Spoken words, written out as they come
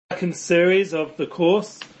second series of the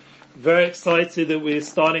course. Very excited that we're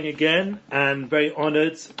starting again and very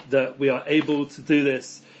honored that we are able to do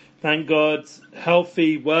this. Thank God,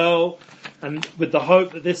 healthy, well, and with the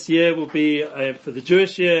hope that this year will be, for the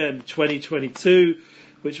Jewish year, and 2022,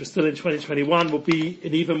 which was still in 2021, will be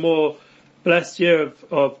an even more blessed year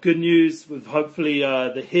of good news, with hopefully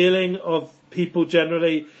the healing of people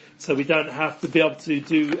generally, so we don't have to be able to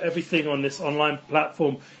do everything on this online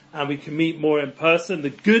platform and we can meet more in person. The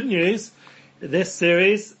good news, this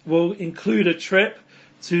series will include a trip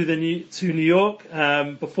to New York,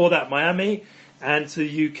 before that Miami, and to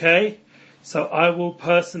UK. So I will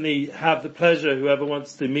personally have the pleasure, whoever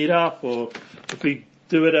wants to meet up, or if we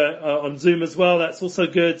do it on Zoom as well, that's also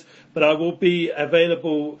good. But I will be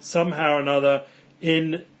available somehow or another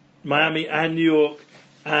in Miami and New York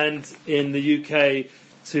and in the UK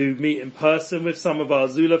to meet in person with some of our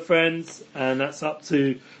Zula friends, and that's up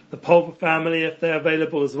to the Pulver family if they're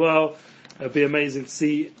available as well. It would be amazing to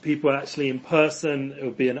see people actually in person. It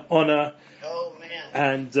would be an honor. Oh man.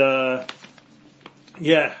 And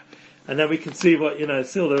and then we can see what,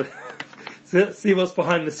 see what's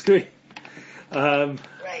behind the screen. Right.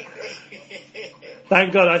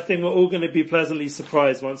 Thank God, I think we're all going to be pleasantly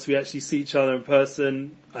surprised once we actually see each other in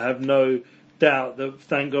person. I have no doubt that,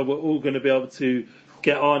 thank God, we're all going to be able to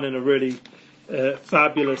get on in a really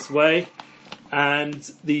fabulous way. And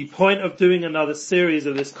the point of doing another series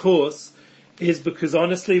of this course is because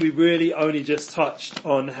honestly we really only just touched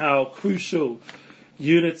on how crucial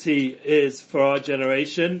unity is for our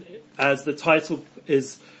generation, as the title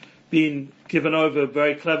is being given over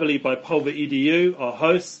very cleverly by PulveRedu, our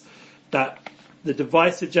host, that the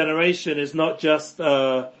divisive generation is not just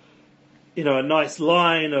a nice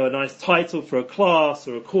line or a nice title for a class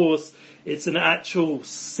or a course. It's an actual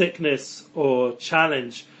sickness or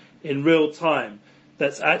challenge in real time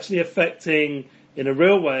that's actually affecting, in a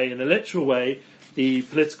real way, in a literal way, the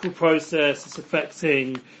political process. It's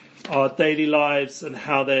affecting our daily lives and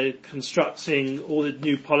how they're constructing all the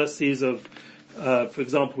new policies of, for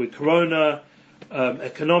example, with Corona,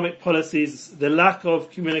 economic policies. The lack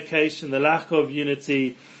of communication, the lack of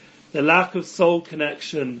unity, the lack of soul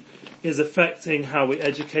connection is affecting how we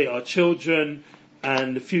educate our children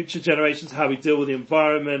and the future generations, how we deal with the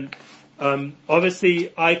environment.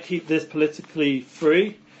 Obviously, I keep this politically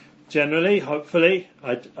free, generally, hopefully.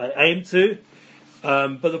 I aim to.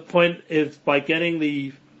 But the point is, by getting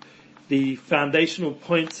the foundational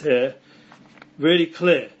points here really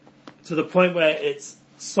clear, to the point where it's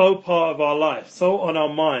so part of our life, so on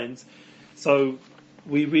our minds, so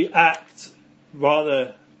we react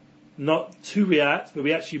rather not to react, but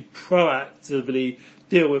we actually proactively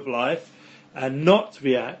deal with life and not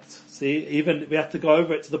react. See, even we have to go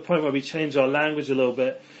over it to the point where we change our language a little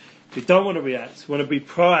bit. We don't want to react. We want to be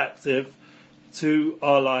proactive to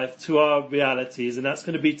our life, to our realities, and that's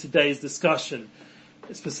going to be today's discussion,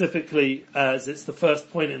 specifically as it's the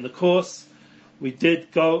first point in the course. We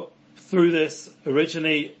did go through this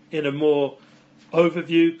originally in a more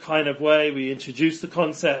overview kind of way. We introduced the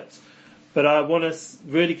concept, but I want to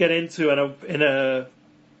really get into in a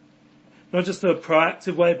not just a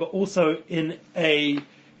proactive way, but also in a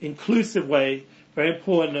inclusive way. Very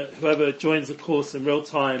important that whoever joins the course in real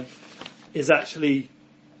time is actually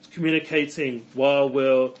communicating while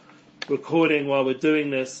we're recording, while we're doing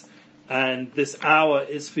this. And this hour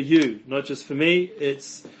is for you, not just for me.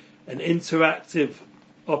 It's an interactive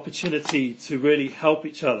opportunity to really help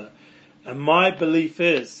each other. And my belief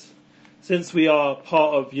is, since we are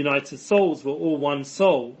part of United Souls, we're all one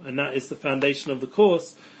soul, and that is the foundation of the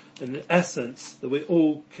course, in essence, that we're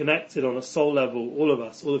all connected on a soul level, all of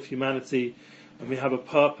us, all of humanity, and we have a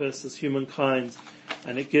purpose as humankind,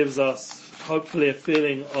 and it gives us hopefully a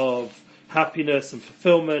feeling of happiness and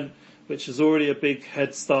fulfillment, which is already a big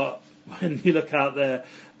head start. When you look out there,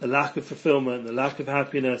 the lack of fulfillment, the lack of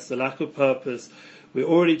happiness, the lack of purpose, we're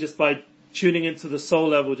already, just by tuning into the soul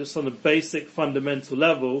level, just on the basic fundamental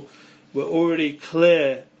level, we're already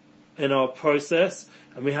clear in our process,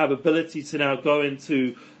 and we have ability to now go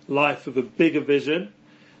into life with a bigger vision.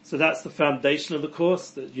 So that's the foundation of the course,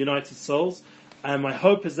 the United Souls. And my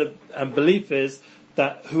hope is that, and belief is,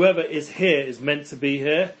 that whoever is here is meant to be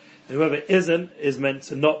here, and whoever isn't is meant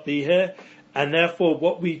to not be here. And therefore,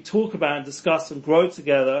 what we talk about and discuss and grow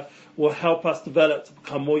together will help us develop to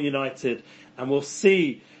become more united. And we'll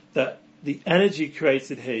see that the energy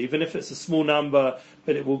created here, even if it's a small number,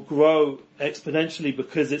 but it will grow exponentially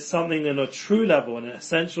because it's something in a true level, in an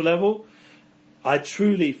essential level. I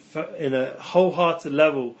truly, in a wholehearted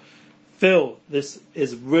level, feel this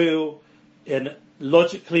is real, and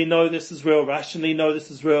logically know this is real, rationally know this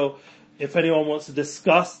is real. If anyone wants to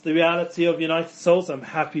discuss the reality of United Souls, I'm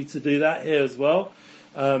happy to do that here as well.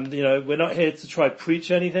 We're not here to try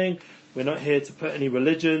preach anything. We're not here to put any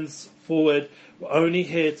religions forward. We're only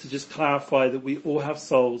here to just clarify that we all have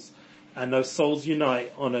souls, and those souls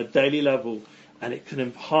unite on a daily level, and it can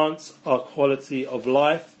enhance our quality of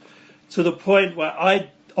life to the point where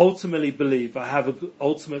I ultimately believe I have an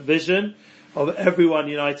ultimate vision of everyone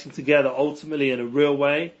uniting together ultimately in a real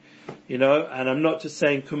way, and I'm not just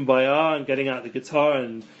saying kumbaya and getting out the guitar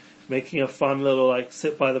and making a fun little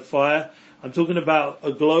sit by the fire. I'm talking about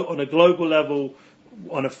on a global level,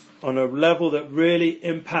 on a level that really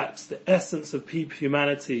impacts the essence of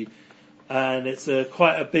humanity, and it's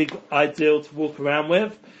quite a big ideal to walk around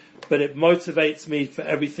with, but it motivates me for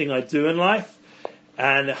everything I do in life,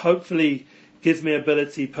 and it hopefully gives me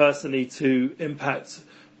ability personally to impact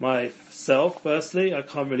myself firstly. I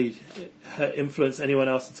can't really influence anyone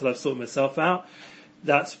else until I've sorted myself out.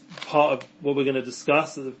 That's part of what we're going to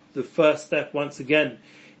discuss. The first step, once again,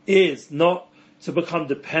 is not to become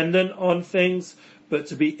dependent on things, but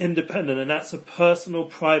to be independent, and that's a personal,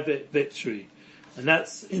 private victory. And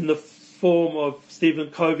that's in the form of Stephen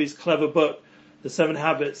Covey's clever book, The 7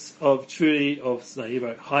 Habits of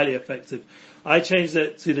Highly Effective. I changed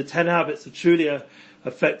it to the 10 Habits of Truly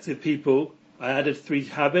Effective People. I added 3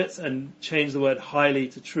 habits and changed the word highly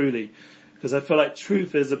to truly, because I feel like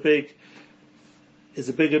truth is a big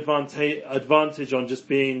advantage on just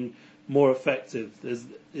being more effective.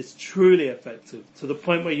 It's truly effective to the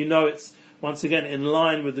point where it's once again in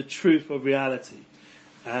line with the truth of reality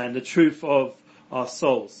and the truth of our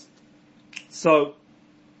souls. So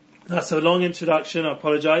that's a long introduction. I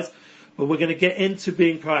apologize, but we're going to get into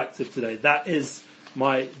being proactive today. That is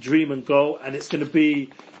my dream and goal, and it's going to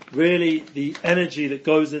be really the energy that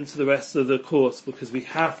goes into the rest of the course, because we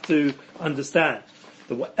have to understand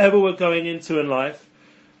that whatever we're going into in life,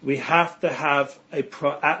 we have to have a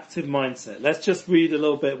proactive mindset. Let's just read a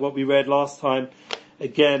little bit what we read last time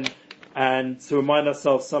again, and to remind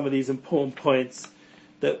ourselves some of these important points,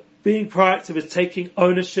 that being proactive is taking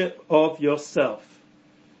ownership of yourself.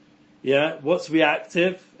 Yeah, what's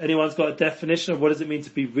reactive? Anyone's got a definition of what does it mean to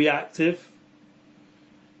be reactive?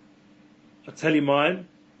 I'll tell you mine.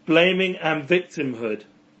 Blaming and victimhood.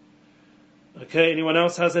 Okay, anyone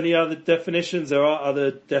else has any other definitions? There are other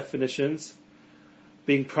definitions.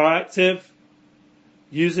 Being proactive,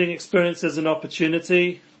 using experience as an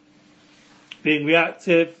opportunity, being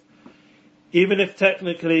reactive, even if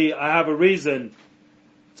technically I have a reason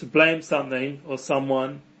to blame something or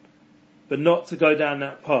someone, but not to go down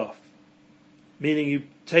that path. Meaning you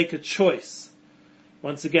take a choice.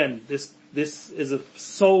 Once again, this is a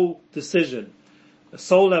soul decision. The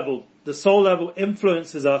soul level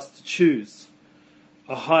influences us to choose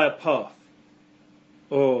a higher path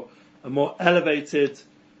or a more elevated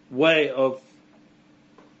way of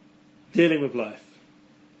dealing with life.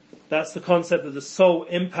 That's the concept that the soul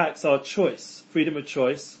impacts our choice, freedom of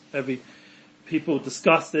choice. People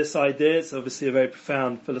discuss this idea. It's obviously a very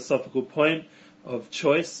profound philosophical point of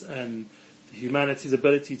choice and humanity's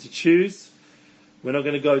ability to choose. We're not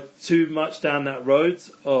going to go too much down that road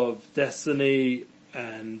of destiny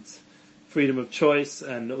and freedom of choice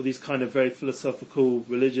and all these kind of very philosophical,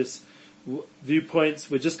 religious viewpoints.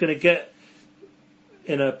 We're just going to get,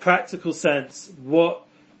 in a practical sense, what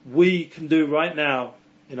we can do right now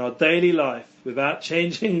in our daily life without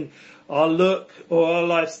changing our look or our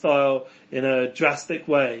lifestyle in a drastic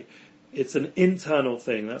way. It's an internal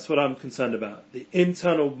thing. That's what I'm concerned about. The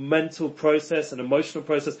internal mental process and emotional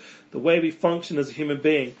process, the way we function as a human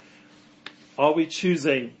being. Are we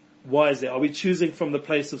choosing wisely? Are we choosing from the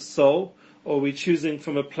place of soul, or are we choosing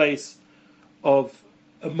from a place of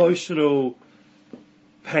emotional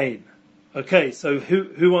pain? Okay, so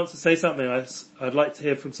who wants to say something? I'd like to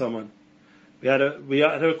hear from someone. We had a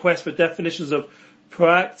request for definitions of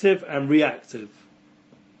proactive and reactive.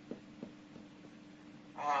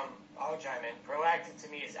 I'll chime in. Proactive to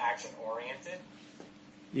me is action oriented.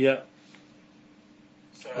 Yeah.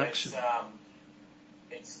 So Action.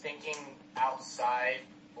 it's thinking outside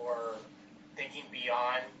or thinking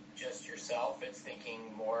beyond just yourself. It's thinking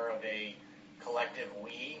more of a collective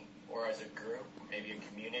we, or as a group, maybe a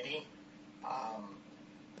community.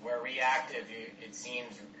 Where reactive, it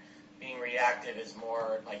seems being reactive is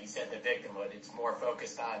more, like you said, the victimhood. It's more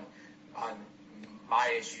focused on my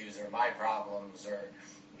issues or my problems or,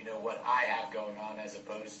 what I have going on, as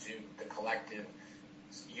opposed to the collective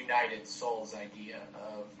united souls idea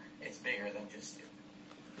of it's bigger than just you.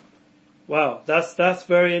 Wow, that's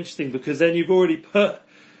very interesting, because then you've already put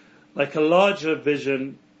like a larger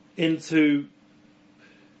vision into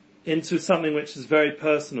into something which is very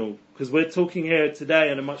personal, because we're talking here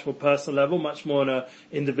today on a much more personal level, much more on an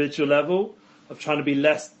individual level of trying to be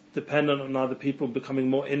less dependent on other people, becoming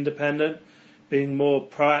more independent, being more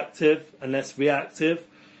proactive and less reactive.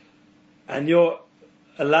 And you're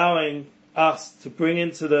allowing us to bring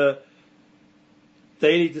into the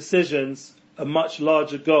daily decisions a much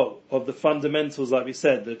larger goal of the fundamentals, like we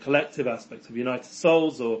said, the collective aspect of United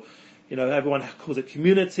Souls, or, everyone calls it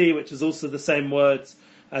community, which is also the same words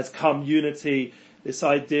as come unity, this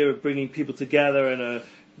idea of bringing people together in a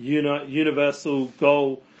universal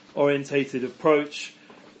goal-orientated approach.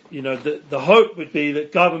 The hope would be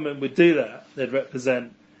that government would do that. They'd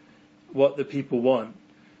represent what the people want.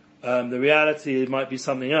 The reality, it might be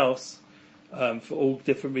something else, for all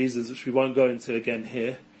different reasons, which we won't go into again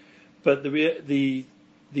here. But the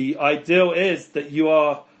ideal is that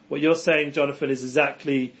what you're saying, Jonathan, is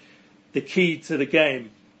exactly the key to the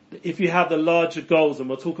game. If you have the larger goals, and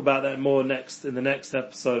we'll talk about that more in the next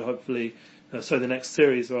episode, hopefully, the next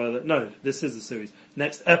series, rather. No, this is the series.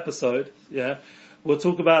 Next episode, yeah. We'll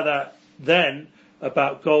talk about that then,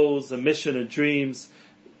 about goals and mission and dreams,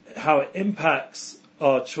 how it impacts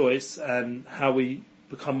our choice and how we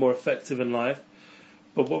become more effective in life.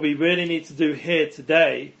 But what we really need to do here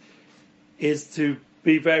today is to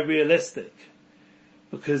be very realistic,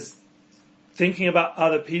 because thinking about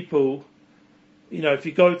other people, if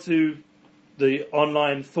you go to the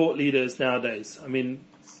online thought leaders nowadays,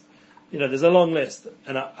 there's a long list,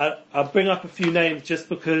 and I'll bring up a few names just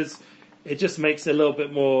because it just makes it a little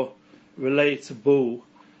bit more relatable.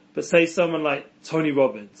 But say someone like Tony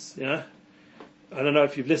Robbins, yeah? I don't know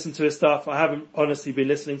if you've listened to his stuff. I haven't honestly been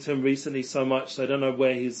listening to him recently so much, so I don't know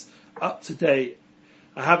where he's up to date.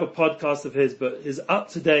 I have a podcast of his, but his up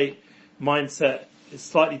to date mindset is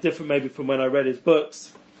slightly different maybe from when I read his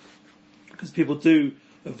books, because people do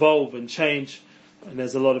evolve and change, and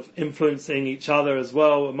there's a lot of influencing each other as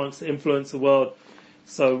well amongst the influencer world.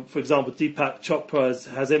 So, for example, Deepak Chopra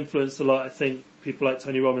has influenced a lot, I think, people like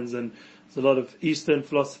Tony Robbins, and there's a lot of Eastern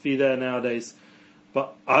philosophy there nowadays.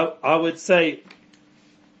 But I would say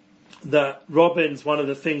that Robbins, one of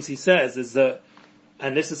the things he says is that,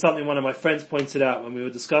 and this is something one of my friends pointed out when we were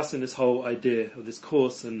discussing this whole idea of this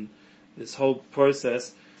course and this whole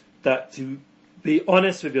process, that to be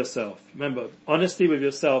honest with yourself. Remember, honesty with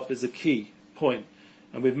yourself is a key point.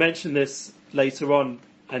 And we've mentioned this later on,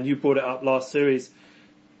 and you brought it up last series,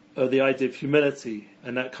 the idea of humility,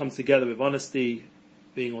 and that comes together with honesty,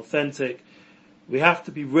 being authentic. We have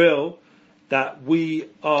to be real that we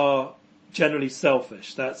are generally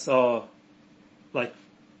selfish. That's our,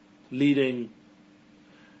 leading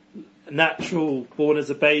natural, born as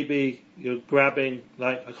a baby, you're grabbing,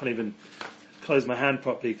 I can't even close my hand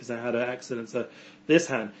properly because I had an accident, so this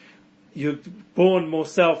hand, you're born more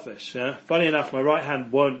selfish, yeah? Funny enough, my right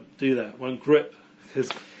hand won't do that, won't grip, because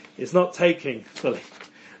it's not taking fully.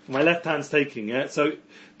 My left hand's taking, yeah? So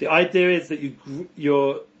the idea is that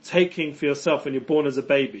you're taking for yourself when you're born as a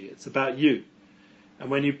baby. It's about you. And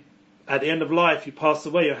when you, at the end of life, you pass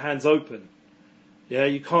away, your hand's open. Yeah,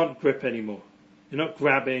 you can't grip anymore. You're not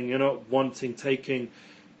grabbing, you're not wanting, taking.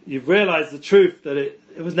 You've realized the truth that it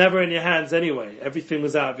was never in your hands anyway. Everything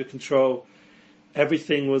was out of your control.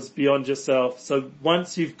 Everything was beyond yourself. So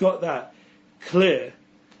once you've got that clear,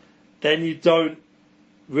 then you don't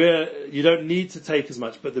need to take as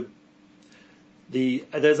much. But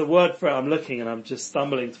there's a word for it. I'm looking and I'm just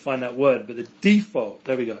stumbling to find that word. But the default,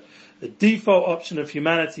 there we go. The default option of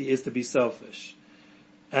humanity is to be selfish.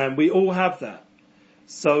 And we all have that.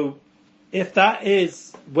 So if that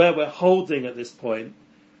is where we're holding at this point,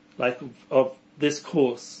 of this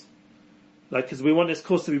course, because we want this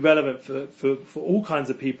course to be relevant for all kinds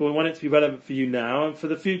of people. We want it to be relevant for you now and for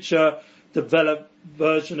the future developed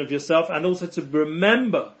version of yourself, and also to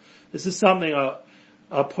remember, this is something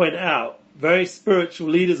I'll point out, very spiritual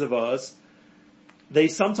leaders of ours, they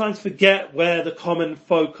sometimes forget where the common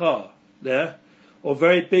folk are, yeah? Or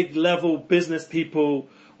very big level business people,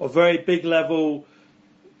 or very big level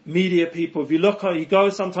media people. If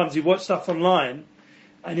you sometimes you watch stuff online,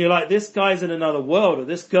 and you're like, this guy's in another world, or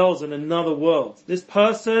this girl's in another world. This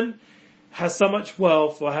person has so much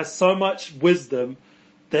wealth, or has so much wisdom,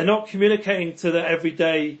 they're not communicating to the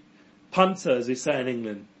everyday punter, as we say in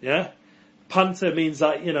England, yeah? Punter means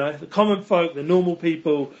the common folk, the normal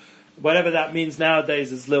people, whatever that means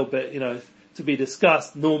nowadays is a little bit, to be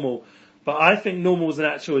discussed, normal. But I think normal is an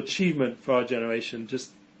actual achievement for our generation,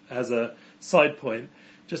 just as a side point.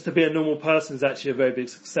 Just to be a normal person is actually a very big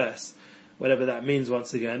success, whatever that means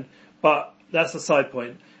once again. But that's a side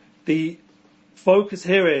point. The focus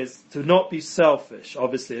here is to not be selfish,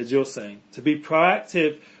 obviously, as you're saying. To be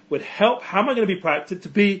proactive would help. How am I going to be proactive? To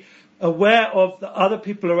be aware of the other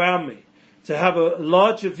people around me, to have a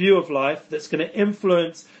larger view of life that's going to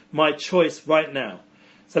influence my choice right now.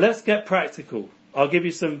 So let's get practical. I'll give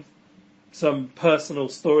you some personal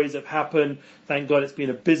stories that have happened. Thank God it's been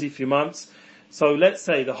a busy few months. So let's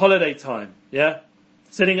say the holiday time, yeah?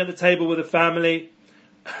 Sitting at the table with a family,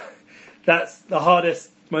 that's the hardest,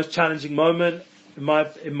 most challenging moment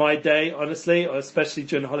in my day, honestly, or especially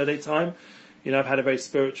during the holiday time. You know, I've had a very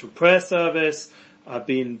spiritual prayer service. I've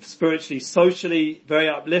been spiritually, socially very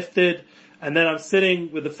uplifted. And then I'm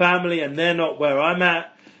sitting with the family and they're not where I'm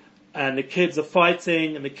at. And the kids are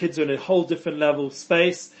fighting and the kids are in a whole different level of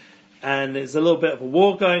space. And there's a little bit of a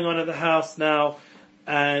war going on at the house now.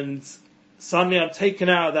 And suddenly I'm taken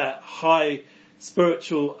out of that high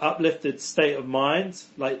spiritual uplifted state of mind.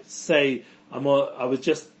 Like say I was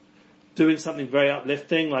just doing something very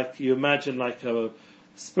uplifting. Like you imagine like a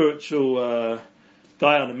spiritual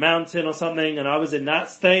guy on a mountain or something. And I was in that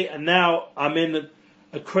state. And now I'm in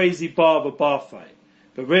a crazy bar fight.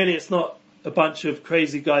 But really it's not a bunch of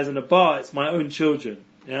crazy guys in a bar. It's my own children.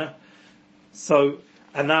 Yeah. So,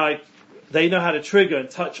 and now they know how to trigger and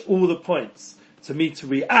touch all the points to me to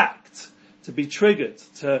react, to be triggered,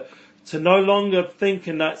 to no longer think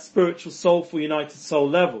in that spiritual, soulful, united soul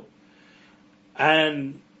level.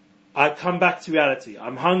 And I come back to reality.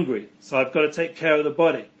 I'm hungry, so I've got to take care of the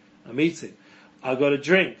body. I'm eating. I've got to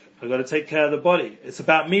drink. I've got to take care of the body. It's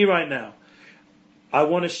about me right now. I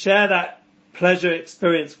want to share that pleasure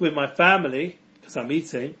experience with my family because I'm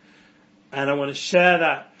eating, and I want to share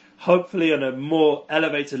that hopefully on a more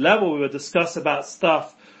elevated level. We will discuss about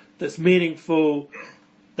stuff that's meaningful,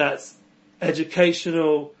 that's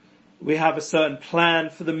educational. We have a certain plan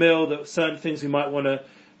for the meal, that certain things we might want to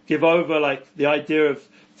give over, like the idea of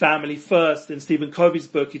family first. In Stephen Covey's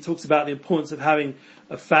book, he talks about the importance of having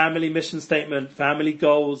a family mission statement, family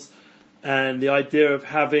goals, and the idea of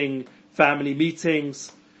having family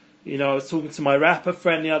meetings. You know, I was talking to my rapper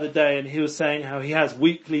friend the other day and he was saying how he has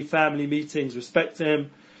weekly family meetings. Respect to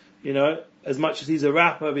him, you know, as much as he's a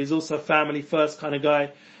rapper, but he's also a family first kind of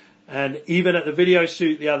guy. And even at the video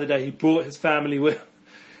shoot the other day, he brought his family with.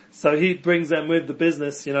 So he brings them with the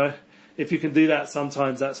business, you know. If you can do that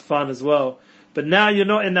sometimes, that's fun as well. But now you're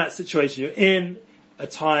not in that situation. You're in a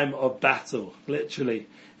time of battle, literally.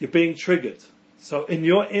 You're being triggered. So in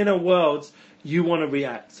your inner world, you want to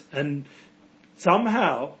react. And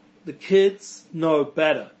somehow the kids know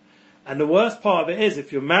better. And the worst part of it is,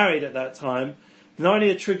 if you're married at that time, not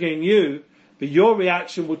only are triggering you, but your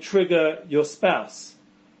reaction will trigger your spouse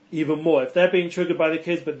even more. If they're being triggered by the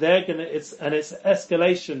kids, but it's an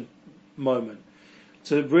escalation moment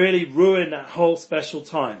to really ruin that whole special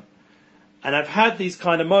time. And I've had these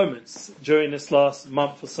kind of moments during this last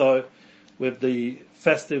month or so with the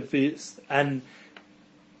festive feast, and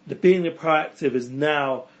the being proactive is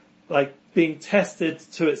now like being tested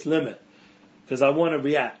to its limit, because I want to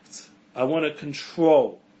react. I want to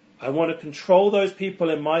control. I want to control those people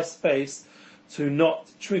in my space to not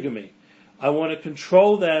trigger me. I want to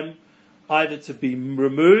control them either to be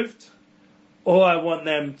removed, or I want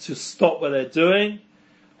them to stop what they're doing,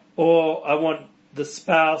 or I want the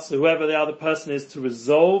spouse, whoever the other person is, to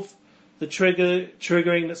resolve the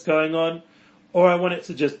triggering that's going on, or I want it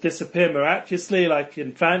to just disappear miraculously like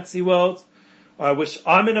in fantasy world, or I wish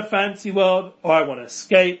I'm in a fantasy world, or I want to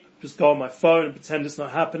escape, just go on my phone and pretend it's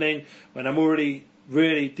not happening when I'm already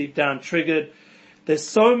really deep down triggered. There's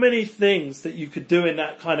so many things that you could do in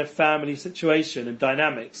that kind of family situation and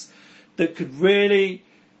dynamics that could really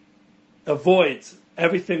avoid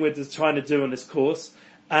everything we're just trying to do on this course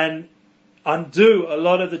and undo a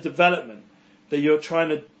lot of the development that you're trying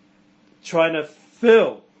to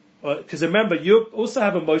fill. Because remember, you also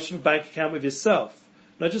have an emotional bank account with yourself,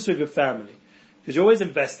 not just with your family. Because you're always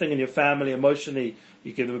investing in your family emotionally.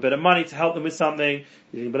 You give them a bit of money to help them with something. You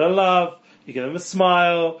give them a bit of love. You give them a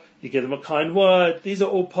smile. You give them a kind word. These are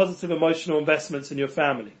all positive emotional investments in your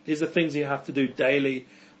family. These are things you have to do daily,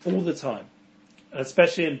 all the time. And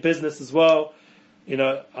especially in business as well. You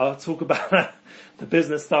know, I'll talk about the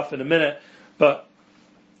business stuff in a minute. But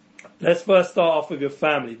let's first start off with your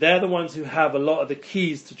family. They're the ones who have a lot of the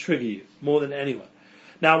keys to trigger you, more than anyone.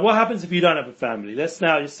 Now, what happens if you don't have a family?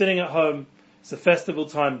 You're sitting at home. It's a festival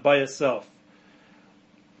time by yourself.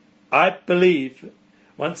 I believe,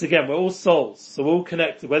 once again, we're all souls, so we're all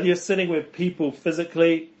connected. Whether you're sitting with people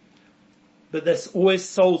physically, but there's always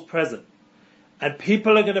souls present. And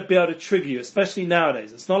people are going to be able to trigger you, especially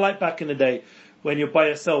nowadays. It's not like back in the day when you're by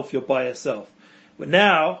yourself, you're by yourself. But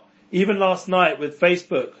now, even last night with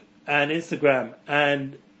Facebook and Instagram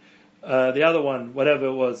and the other one, whatever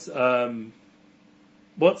it was,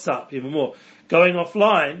 WhatsApp even more. Going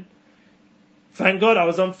offline, thank God I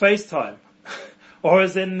was on FaceTime. Or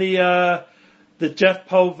as in the Jeff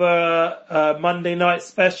Pulver Monday night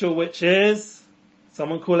special, which is,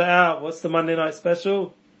 someone call it out. What's the Monday night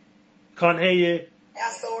special? Can't hear you.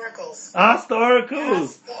 Ask the oracles. Ask the oracles.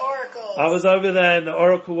 Ask the oracles. I was over there in the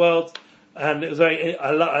Oracle world, and it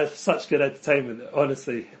was such good entertainment.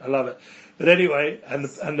 Honestly, I love it. But anyway, and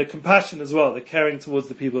the compassion as well, the caring towards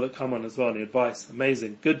the people that come on as well, and the advice,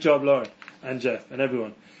 amazing. Good job, Lauren and Jeff and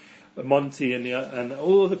everyone, Monty and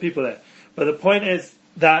all the people there. But the point is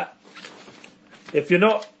that if you're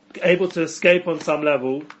not able to escape on some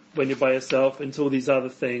level when you're by yourself into all these other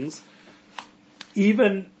things,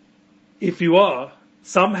 even if you are,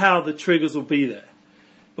 somehow the triggers will be there.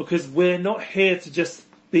 Because we're not here to just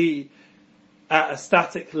be at a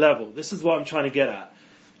static level. This is what I'm trying to get at.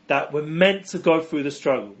 That we're meant to go through the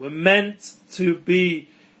struggle. We're meant to be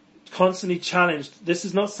constantly challenged. This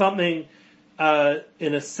is not something on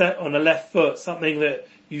a left foot, something that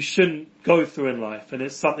you shouldn't go through in life. And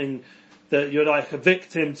it's something that you're like a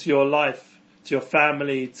victim to your life, to your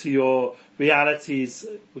family, to your realities.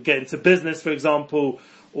 We're getting to business, for example,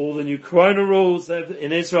 all the new corona rules.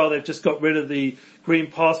 In Israel, they've just got rid of the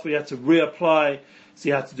green passport. You have to reapply. So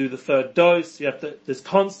you have to do the third dose. There's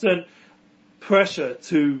constant pressure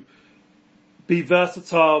to be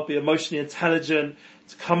versatile, be emotionally intelligent,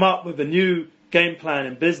 to come up with a new game plan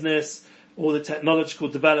in business, all the technological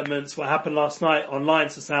developments, what happened last night online,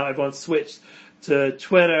 so now everyone switched to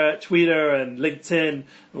Twitter and LinkedIn and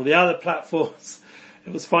all the other platforms.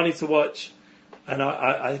 It was funny to watch, and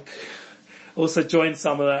I also joined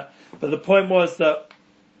some of that. But the point was that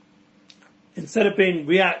instead of being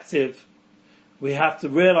reactive, we have to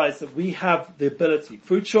realize that we have the ability,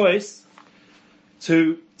 through choice,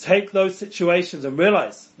 to take those situations and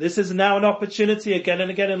realize this is now an opportunity again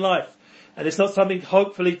and again in life. And it's not something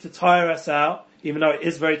hopefully to tire us out, even though it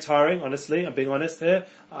is very tiring, honestly. I'm being honest here.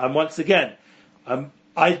 Once again,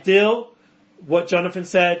 ideal, what Jonathan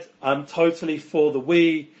said, I'm totally for the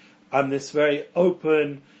we. I'm this very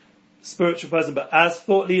open, spiritual person. But as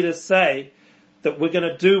thought leaders say, that we're going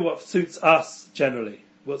to do what suits us generally,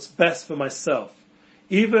 what's best for myself.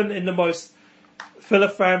 Even in the most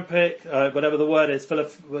philanthropic, whatever the word is,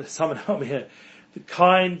 someone help me here, the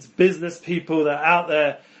kind business people that are out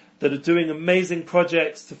there that are doing amazing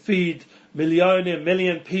projects to feed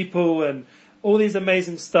million people and all these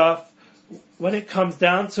amazing stuff. When it comes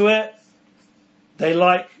down to it, they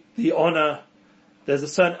like the honor. There's a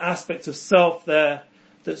certain aspect of self there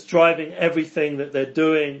that's driving everything that they're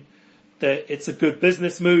doing. It's a good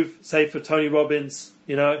business move, say for Tony Robbins,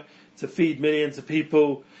 to feed millions of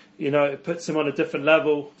people. It puts him on a different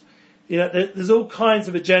level. There's all kinds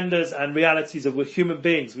of agendas and realities of we're human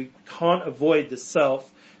beings. We can't avoid the self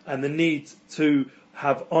and the need to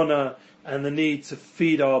have honor and the need to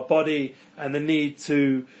feed our body and the need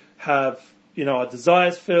to have, our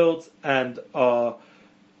desires filled and our,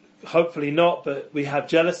 hopefully not, but we have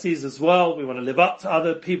jealousies as well. We want to live up to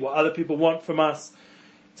other people, what other people want from us.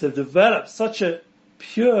 To develop such a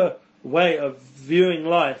pure way of viewing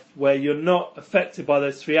life where you're not affected by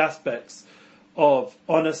those three aspects of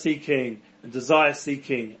honor seeking and desire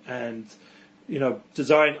seeking and,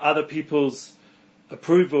 desiring other people's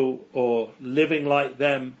approval or living like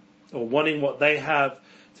them or wanting what they have,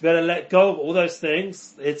 to be able to let go of all those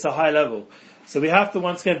things, it's a high level. So we have to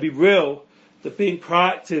once again be real that being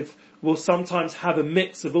proactive will sometimes have a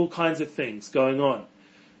mix of all kinds of things going on.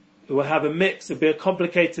 It will have it'll be a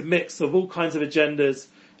complicated mix of all kinds of agendas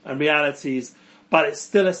and realities, but it's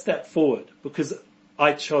still a step forward because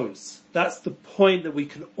I chose. That's the point that we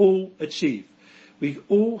can all achieve. We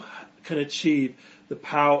all can achieve the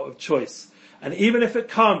power of choice. And even if it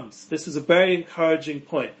comes, this is a very encouraging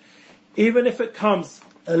point, even if it comes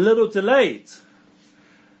a little delayed,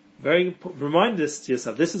 remind this to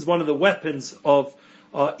yourself, this is one of the weapons of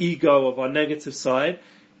our ego, of our negative side.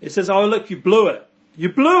 It says, oh look, you blew it. You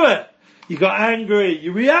blew it. You got angry.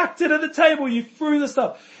 You reacted at the table. You threw the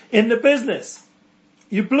stuff. In the business,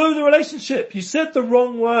 you blew the relationship. You said the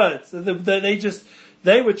wrong words.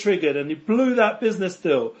 They were triggered and you blew that business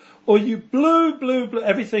deal. Or you blew.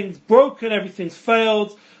 Everything's broken. Everything's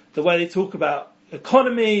failed. The way they talk about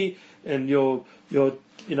economy and your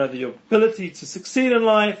ability to succeed in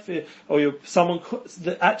life, or someone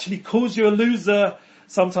that actually calls you a loser.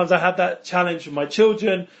 Sometimes I have that challenge with my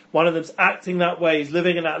children. One of them's acting that way. He's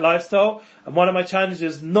living in that lifestyle. And one of my challenges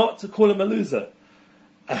is not to call him a loser.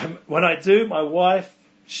 When I do, my wife,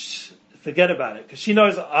 forget about it. Because she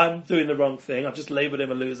knows I'm doing the wrong thing. I've just labeled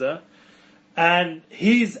him a loser. And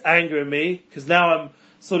he's angering me because now I'm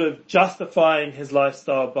sort of justifying his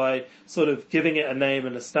lifestyle by sort of giving it a name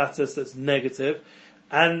and a status that's negative.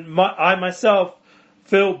 And I myself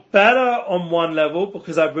feel better on one level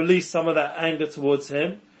because I've released some of that anger towards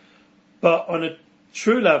him. But on a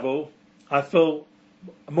true level, I feel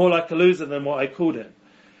more like a loser than what I called him.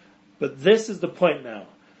 But this is the point now.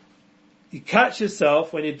 You catch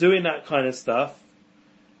yourself when you're doing that kind of stuff,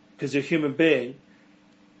 because you're a human being,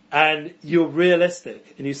 and you're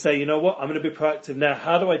realistic, and you say, you know what, I'm going to be proactive now.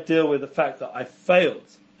 How do I deal with the fact that I failed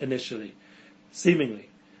initially, seemingly?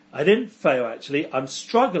 I didn't fail, actually. I'm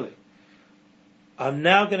struggling. I'm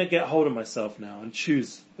now going to get hold of myself now and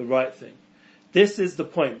choose the right thing. This is the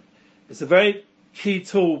point. It's a very key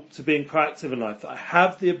tool to being proactive in life, that I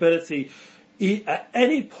have the ability at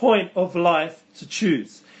any point of life to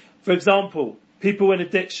choose. For example, people in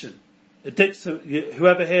addiction,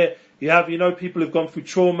 whoever here, you know people who've gone through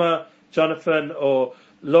trauma, Jonathan or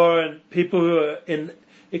Lauren, people who are in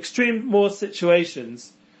extreme more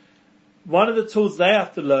situations. One of the tools they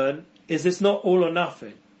have to learn is it's not all or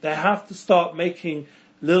nothing. They have to start making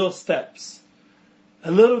little steps,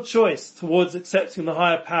 a little choice towards accepting the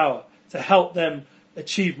higher power to help them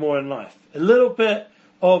achieve more in life. A little bit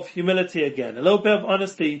of humility again, a little bit of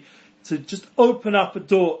honesty to just open up a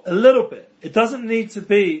door a little bit. It doesn't need to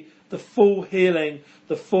be the full healing,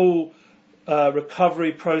 the full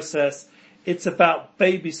recovery process. It's about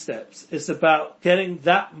baby steps. It's about getting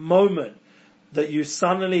that moment that you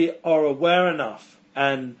suddenly are aware enough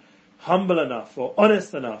and humble enough or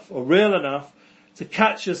honest enough or real enough to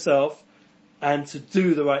catch yourself and to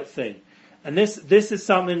do the right thing. And this is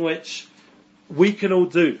something which we can all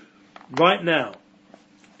do right now.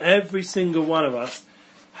 Every single one of us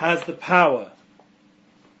has the power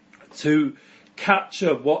to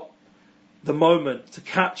capture the moment, to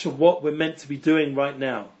capture what we're meant to be doing right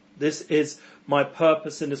now. This is my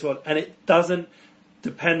purpose in this world. And it doesn't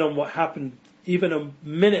depend on what happened even a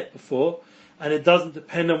minute before, and it doesn't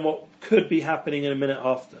depend on what could be happening in a minute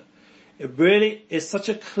after. It really is such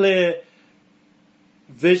a clear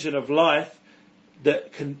vision of life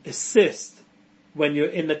that can assist when you're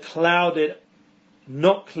in the clouded,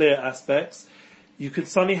 not clear aspects. You can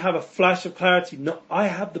suddenly have a flash of clarity. No, I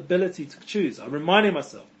have the ability to choose. I'm reminding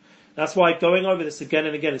myself. That's why going over this again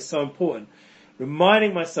and again is so important.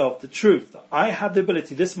 Reminding myself the truth that I have the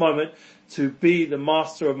ability this moment to be the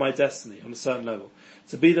master of my destiny on a certain level.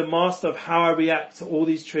 To be the master of how I react to all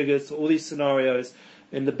these triggers, to all these scenarios.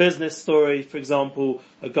 In the business story, for example,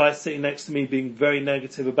 a guy sitting next to me being very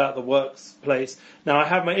negative about the workplace. Now I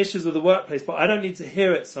have my issues with the workplace, but I don't need to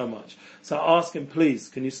hear it so much. So I ask him, please,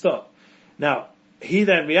 can you stop? Now, he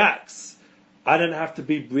then reacts. I don't have to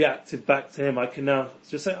be reactive back to him. I can now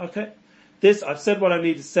just say, okay, I've said what I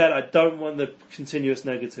need to say. I don't want the continuous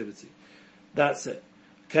negativity. That's it.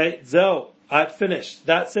 Okay, Zell, I've finished.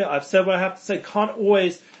 That's it. I've said what I have to say. Can't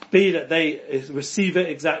always be that they receive it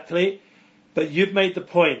exactly, but you've made the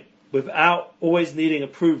point without always needing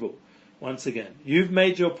approval. Once again, you've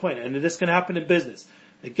made your point, and this can happen in business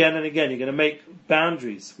again and again. You're going to make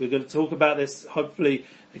boundaries. We're going to talk about this hopefully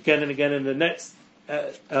again and again in the next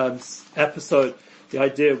episode. The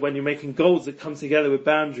idea of when you're making goals that come together with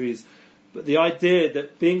boundaries, but the idea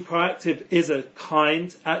that being proactive is a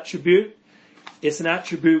kind attribute. It's an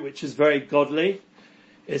attribute which is very godly.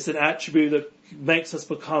 It's an attribute that makes us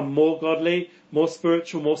become more godly, more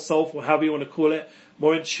spiritual, more soulful, however you want to call it,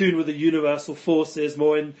 more in tune with the universal forces,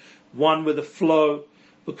 more in one with the flow,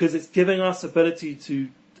 because it's giving us ability to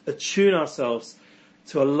attune ourselves,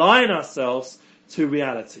 to align ourselves to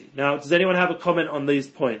reality. Now, does anyone have a comment on these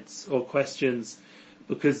points or questions?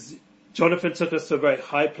 Because Jonathan took us to a very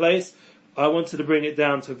high place. I wanted to bring it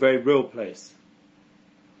down to a very real place.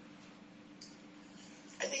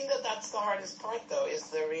 I think that that's the hardest part, though, is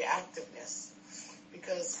the reactiveness.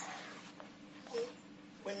 Because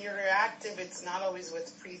when you're reactive, it's not always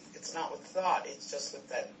it's not with thought. It's just with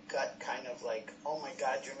that gut kind of like, oh my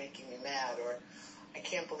God, you're making me mad, or I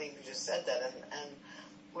can't believe you just said that. And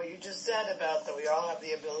what you just said about that we all have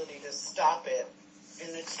the ability to stop it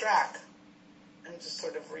in its track and just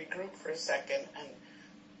sort of regroup for a second and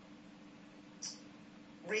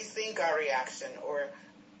rethink our reaction or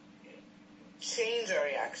change our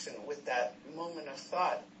reaction with that moment of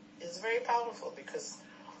thought is very powerful, because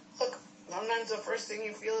look, sometimes the first thing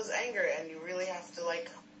you feel is anger, and you really have to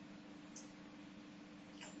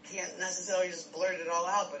can't necessarily just blurt it all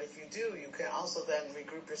out, but if you do, you can also then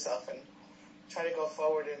regroup yourself and try to go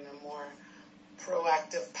forward in a more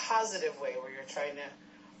proactive, positive way where you're trying to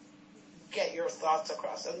get your thoughts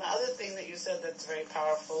across. And the other thing that you said that's very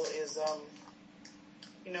powerful is,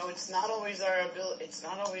 it's not always our ability, it's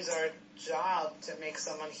not always our job to make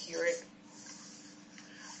someone hear it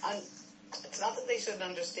it's not that they shouldn't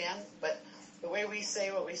understand, but the way we say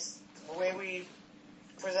the way we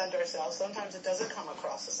present ourselves, sometimes it doesn't come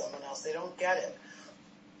across to someone else. They don't get it,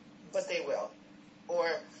 but they will. Or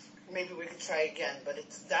maybe we could try again, but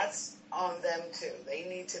that's on them too. They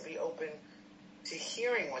need to be open to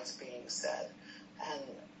hearing what's being said. And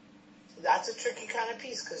that's a tricky kind of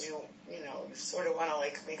piece, because you sort of want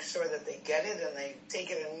to make sure that they get it and they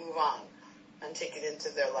take it and move on and take it into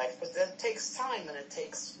their life. But that takes time and it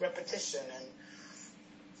takes repetition, and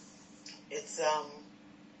it's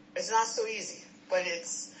not so easy, but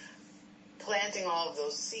it's planting all of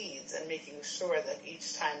those seeds and making sure that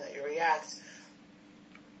each time that you react,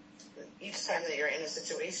 each time that you're in a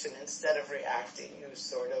situation, instead of reacting,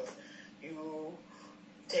 you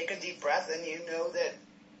take a deep breath, and you know that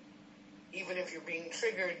even if you're being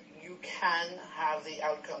triggered, you can have the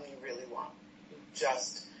outcome you really want.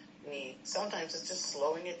 Sometimes it's just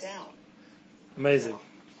slowing it down. Amazing.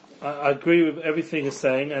 I agree with everything you're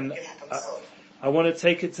saying, and I want to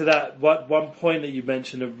take it to that one point that you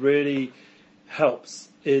mentioned that really helps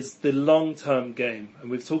is the long-term game. And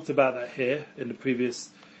we've talked about that here in the previous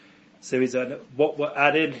series, and what we'll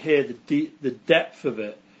add in here, the depth of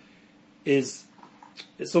it is,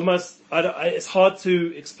 it's almost, it's hard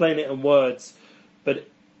to explain it in words, but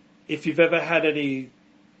if you've ever had any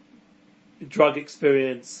drug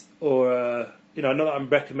experience, or, not that I'm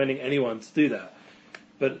recommending anyone to do that,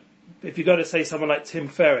 but if you go to, say, someone like Tim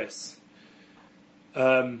Ferriss,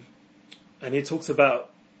 and he talks about,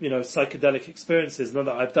 psychedelic experiences, not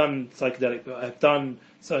that I've done psychedelic, but I've done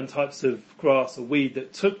certain types of grass or weed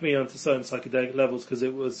that took me onto certain psychedelic levels because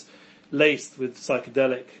it was laced with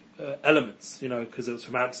psychedelic elements, because it was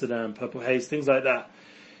from Amsterdam, Purple Haze, things like that.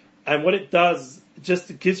 And what it does,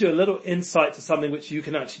 it gives you a little insight to something which you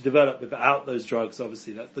can actually develop without those drugs,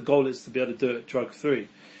 obviously. That the goal is to be able to do it drug-free.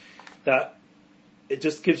 That it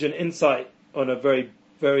just gives you an insight on a very,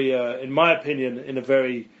 very, in my opinion, in a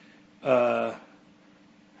very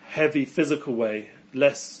heavy physical way,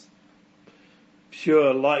 less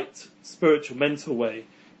pure, light, spiritual, mental way.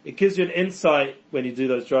 It gives you an insight when you do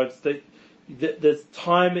those drugs that the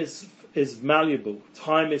time is malleable,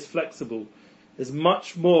 time is flexible. There's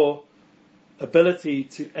much more ability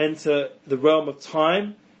to enter the realm of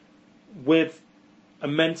time with a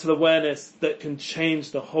mental awareness that can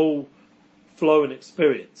change the whole flow and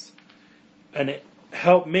experience. And it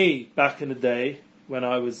helped me back in the day when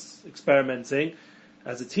I was experimenting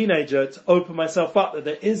as a teenager to open myself up that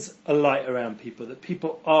there is a light around people, that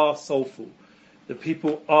people are soulful, that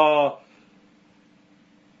people are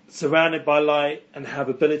surrounded by light and have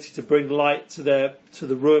ability to bring light to the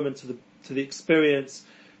room and to the experience,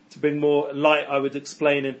 to bring more light, I would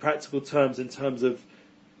explain in practical terms, in terms of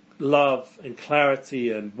love and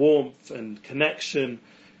clarity and warmth and connection,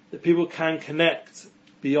 that people can connect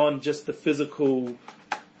beyond just the physical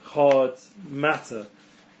hard matter.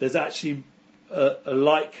 There's actually a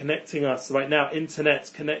light connecting us right now. Internet's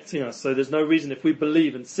connecting us. So there's no reason, if we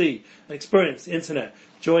believe and see and experience the internet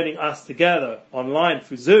joining us together online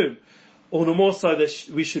through Zoom, all the more so that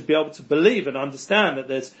we should be able to believe and understand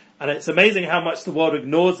that and it's amazing how much the world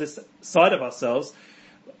ignores this side of ourselves.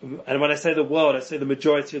 And when I say the world, I say the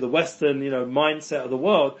majority of the Western, mindset of the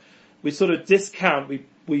world. We sort of discount,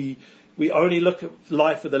 we only look at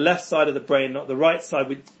life with the left side of the brain, not the right side.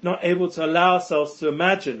 We're not able to allow ourselves to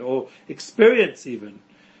imagine or experience even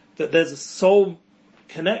that there's a soul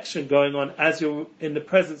connection going on as you're in the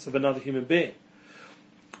presence of another human being.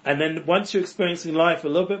 And then once you're experiencing life a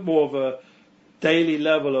little bit more of a daily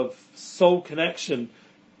level of soul connection,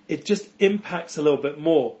 it just impacts a little bit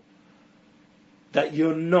more that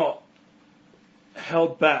you're not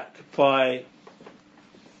held back by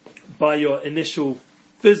your initial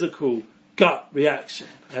physical gut reaction,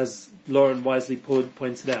 as Lauren wisely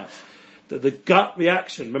pointed out. That the gut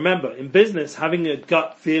reaction, remember, in business, having a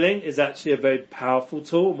gut feeling is actually a very powerful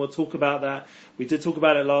tool, and we'll talk about that. We did talk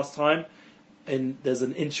about it last time, and there's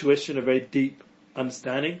an intuition, a very deep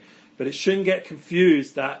understanding, but it shouldn't get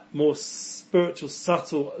confused, that more spiritual,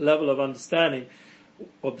 subtle level of understanding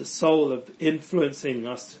of the soul, of influencing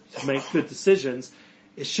us to make good decisions.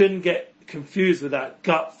 It shouldn't get confused with that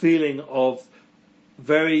gut feeling of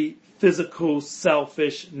very physical,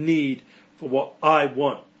 selfish need for what I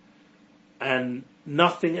want. And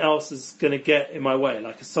nothing else is going to get in my way,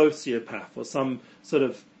 like a sociopath or some sort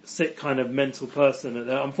of sick kind of mental person. And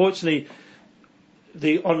unfortunately,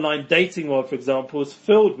 the online dating world, for example, is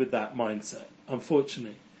filled with that mindset,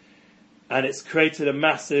 unfortunately. And it's created a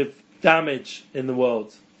massive damage in the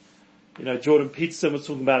world. Jordan Peterson was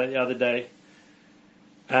talking about it the other day.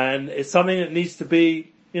 And it's something that needs to be,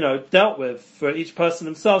 dealt with for each person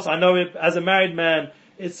themselves. I know as a married man,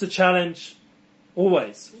 it's a challenge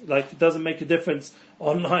always. Like, it doesn't make a difference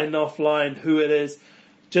online, offline, who it is.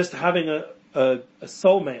 Just having a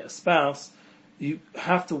soulmate, a spouse, you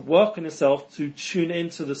have to work on yourself to tune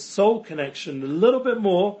into the soul connection a little bit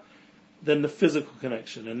more than the physical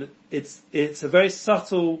connection. And it's a very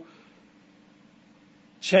subtle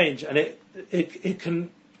change, and it can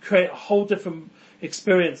create a whole different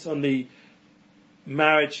experience on the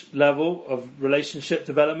marriage level of relationship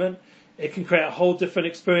development. It can create a whole different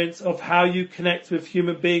experience of how you connect with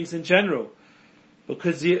human beings in general,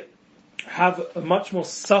 because you have a much more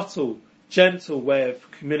subtle, gentle way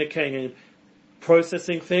of communicating and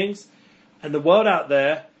processing things. And the world out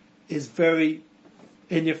there is very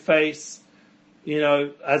in your face,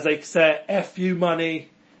 as they say, F you money,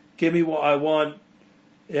 give me what I want.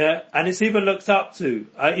 Yeah. And it's even looked up to.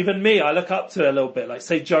 Even me, I look up to it a little bit. Like,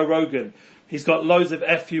 say, Joe Rogan. He's got loads of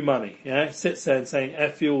F you money. Yeah. He sits there and saying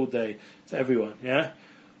F you all day to everyone. Yeah.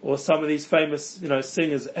 Or some of these famous,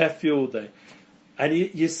 singers, F you all day. And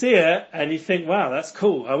you see it and you think, wow, that's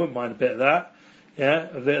cool. I wouldn't mind a bit of that. Yeah.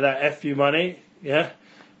 A bit of that F you money. Yeah.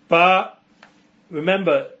 But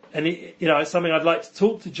remember, and it's something I'd like to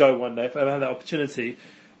talk to Joe one day if I ever have that opportunity,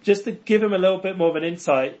 just to give him a little bit more of an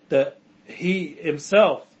insight that he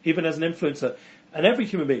himself, even as an influencer, and every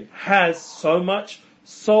human being, has so much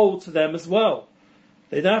soul to them as well.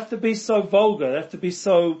 They don't have to be so vulgar. They have to be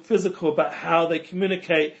so physical about how they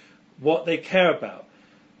communicate what they care about.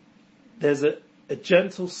 There's a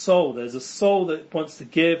gentle soul. There's a soul that wants to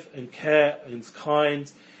give and care and is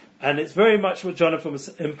kind. And it's very much what Jonathan was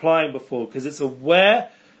implying before, because it's aware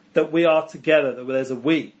that we are together, that there's a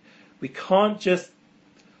we. We can't just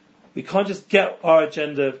get our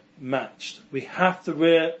agenda matched. We have to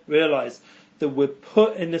realize that we're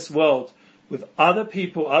put in this world with other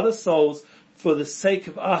people, other souls, for the sake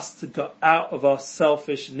of us to go out of our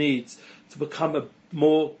selfish needs, to become a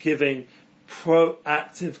more giving,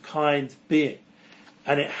 proactive, kind being.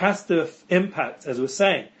 And it has to impact, as we're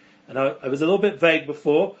saying. And I was a little bit vague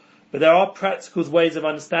before, but there are practical ways of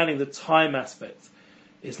understanding the time aspect.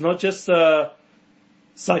 It's not just a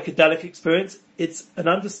psychedelic experience. It's an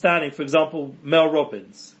understanding. For example, Mel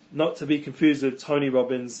Robbins, not to be confused with Tony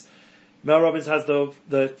Robbins. Mel Robbins has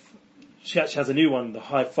she actually has a new one, the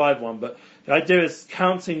high five one, but the idea is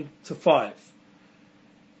counting to 5.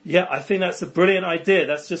 Yeah, I think that's a brilliant idea.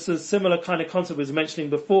 That's just a similar kind of concept we was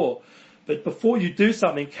mentioning before. But before you do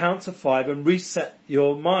something, count to 5 and reset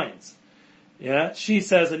your mind. Yeah, she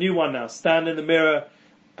says a new one now. Stand in the mirror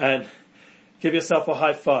and give yourself a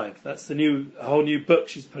high 5. That's a whole new book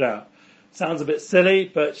she's put out. Sounds a bit silly,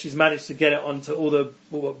 but she's managed to get it onto all the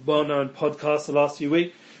well-known podcasts the last few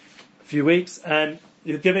weeks, and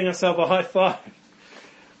you're giving yourself a high 5.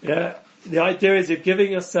 Yeah, the idea is you're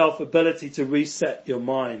giving yourself ability to reset your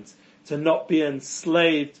mind, to not be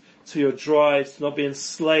enslaved to your drives, to not be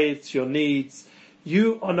enslaved to your needs.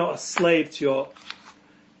 You are not a slave to your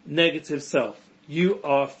negative self. You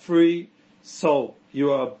are a free soul.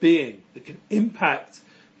 You are a being that can impact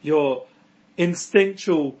your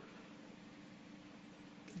instinctual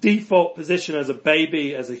default position as a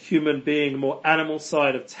baby, as a human being, the more animal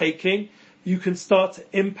side of taking. You can start to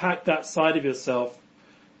impact that side of yourself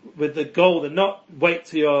with the goal to not wait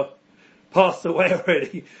till you're passed away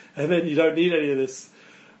already and then you don't need any of this.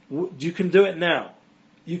 You can do it now.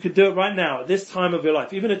 You can do it right now, at this time of your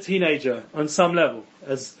life. Even a teenager, on some level,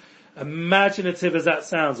 as imaginative as that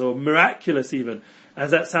sounds, or miraculous even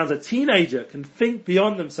as that sounds, a teenager can think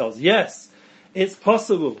beyond themselves. Yes, it's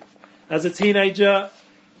possible. As a teenager,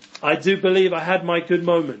 I do believe I had my good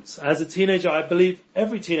moments. As a teenager, I believe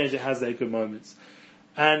every teenager has their good moments.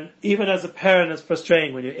 And even as a parent, it's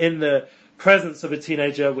frustrating when you're in the presence of a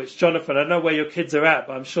teenager, which, Jonathan, I don't know where your kids are at,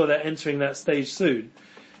 but I'm sure they're entering that stage soon.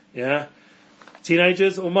 Yeah?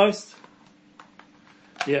 Teenagers, almost?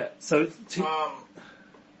 Yeah, so...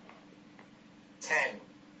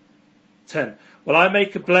 10. Well, I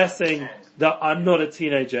make a blessing that I'm not a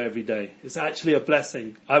teenager every day. It's actually a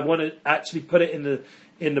blessing. I want to actually put it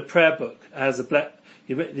in the prayer book as a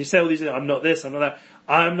you say all these things, I'm not this, I'm not that.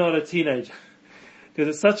 I'm not a teenager. Because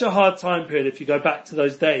it's such a hard time period if you go back to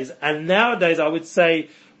those days. And nowadays I would say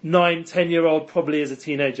 9, 10-year-old probably is a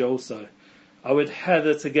teenager also. I would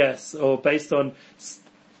hazard to guess, or based on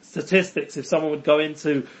statistics, if someone would go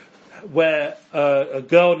into where a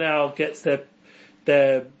girl now gets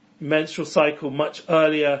their menstrual cycle much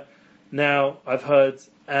earlier now, I've heard,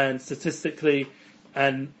 and statistically,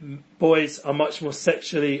 and boys are much more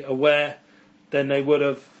sexually aware than they would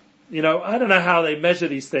have. I don't know how they measure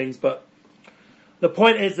these things, but the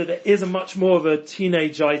point is that there is a much more of a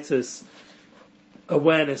teenageitis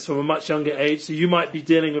awareness from a much younger age. So you might be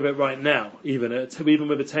dealing with it right now, even with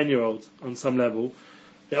a 10-year-old on some level.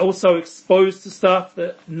 They're also exposed to stuff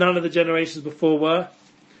that none of the generations before were,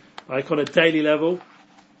 like on a daily level.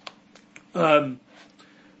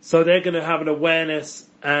 So they're going to have an awareness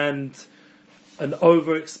and an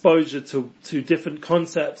overexposure to different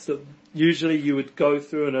concepts that usually you would go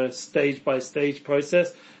through in a stage-by-stage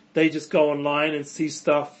process. They just go online and see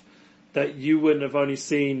stuff that you wouldn't have only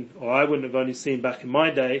seen, or I wouldn't have only seen back in my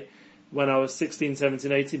day when I was 16,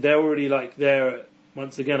 17, 18. They're already like there at,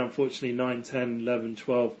 once again, unfortunately, 9, 10, 11,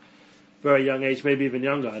 12, very young age, maybe even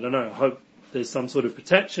younger. I don't know. I hope there's some sort of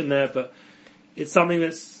protection there, but it's something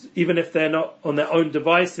that's, even if they're not on their own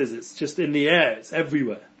devices, it's just in the air. It's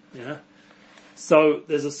everywhere. Yeah. So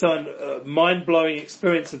there's a certain mind-blowing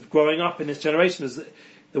experience of growing up in this generation. Is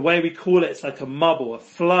the way we call it, it's like a mubble, a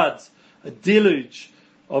flood, a deluge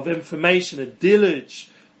of information, a deluge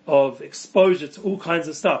of exposure to all kinds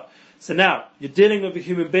of stuff. So now, you're dealing with a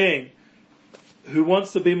human being who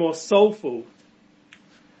wants to be more soulful,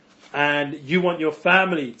 and you want your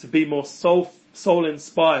family to be more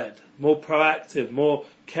soul-inspired, more proactive, more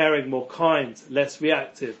caring, more kind, less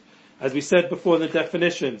reactive. As we said before in the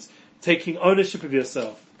definitions, taking ownership of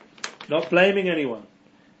yourself, not blaming anyone,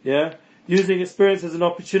 yeah? Using experience as an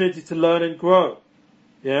opportunity to learn and grow,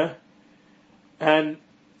 yeah? And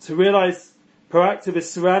to realize proactive is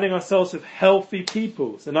surrounding ourselves with healthy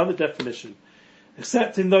people. It's another definition.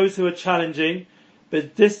 Accepting those who are challenging,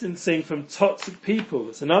 but distancing from toxic people.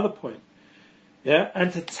 It's another point. Yeah?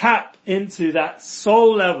 And to tap into that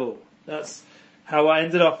soul level. That's how I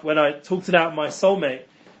ended up when I talked it out with my soulmate.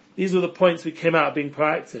 These were the points we came out of being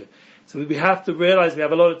proactive. So we have to realize we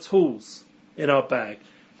have a lot of tools in our bag.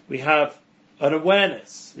 We have an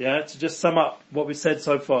awareness, yeah, to just sum up what we said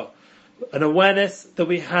so far. An awareness that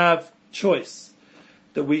we have choice,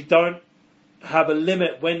 that we don't have a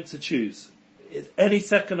limit when to choose. Any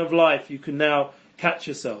second of life you can now catch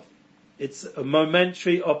yourself. It's a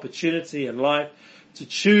momentary opportunity in life to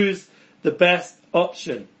choose the best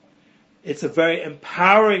option. It's a very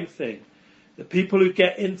empowering thing. The people who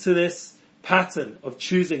get into this pattern of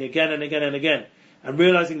choosing again and again and again and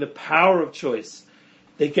realizing the power of choice,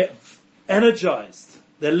 they get energized.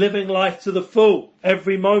 They're living life to the full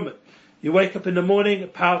every moment. You wake up in the morning,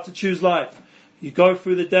 power to choose life. You go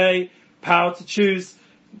through the day, power to choose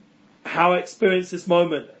how I experience this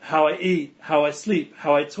moment, how I eat, how I sleep,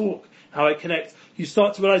 how I talk, how I connect. You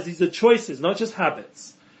start to realize these are choices, not just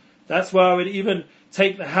habits. That's where I would even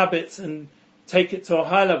take the habits and take it to a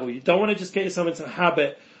high level. You don't want to just get yourself into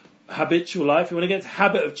habitual life. You want to get into the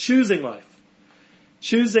habit of choosing life.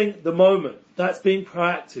 Choosing the moment. That's being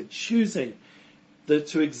proactive. Choosing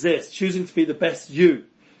to exist. Choosing to be the best you.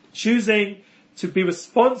 Choosing to be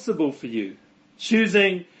responsible for you.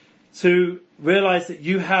 Choosing to realize that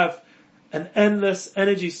you have an endless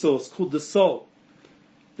energy source called the soul.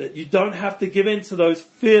 That you don't have to give in to those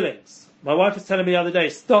feelings. My wife was telling me the other day,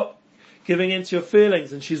 stop giving in to your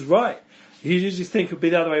feelings, and she's right. You usually think it would be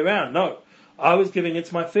the other way around. No, I was giving in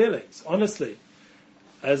to my feelings, honestly.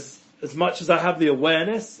 As much as I have the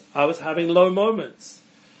awareness, I was having low moments.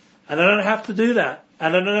 And I don't have to do that.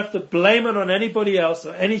 And I don't have to blame it on anybody else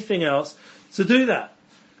or anything else to do that.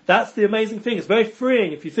 That's the amazing thing. It's very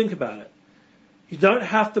freeing if you think about it. You don't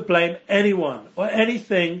have to blame anyone or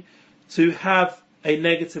anything to have a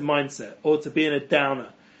negative mindset or to be in a downer.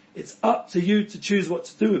 It's up to you to choose what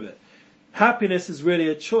to do with it. Happiness is really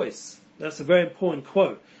a choice. That's a very important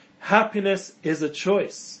quote. Happiness is a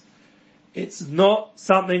choice. It's not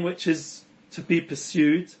something which is to be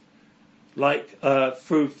pursued like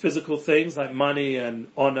through physical things like money and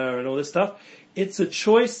honor and all this stuff. It's a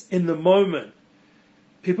choice in the moment.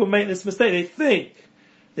 People make this mistake. They think,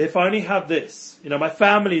 if I only have this. You know, my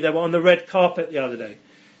family, they were on the red carpet the other day,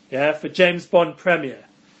 yeah, for James Bond premiere.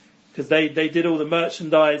 Because they did all the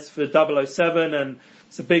merchandise for 007 and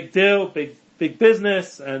it's a big deal, big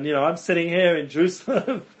business. And, you know, I'm sitting here in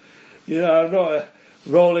Jerusalem, you know, I'm not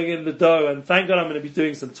rolling in the dough. And thank God I'm going to be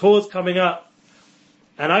doing some tours coming up.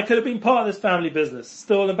 And I could have been part of this family business.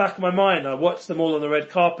 Still in the back of my mind. I watched them all on the red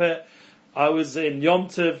carpet. I was in Yom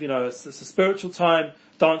Tov, you know, it's a spiritual time,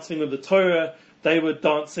 dancing with the Torah. They were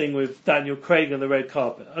dancing with Daniel Craig on the red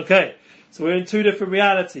carpet. Okay, so we're in two different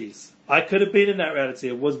realities. I could have been in that reality.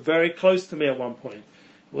 It was very close to me at one point.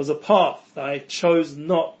 It was a path that I chose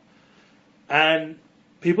not. And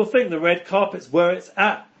people think the red carpet's where it's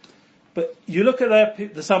at. But you look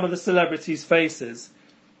at some of the celebrities' faces,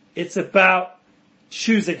 it's about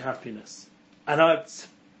choosing happiness. And I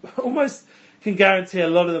almost can guarantee a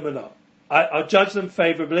lot of them are not. I'll judge them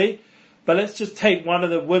favorably, but let's just take one of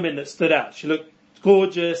the women that stood out. She looked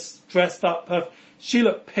gorgeous, dressed up, perfect. She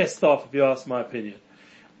looked pissed off, if you ask my opinion.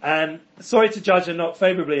 And sorry to judge her not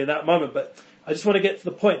favourably in that moment, but I just want to get to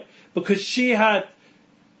the point. Because she had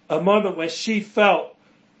a moment where she felt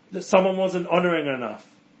that someone wasn't honouring her enough.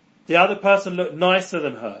 The other person looked nicer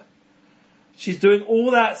than her. She's doing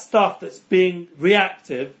all that stuff that's being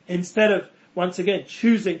reactive instead of, once again,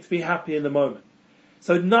 choosing to be happy in the moment.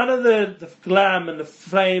 So none of the glam and the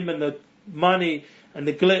flame and the money and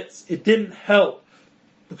the glitz, it didn't help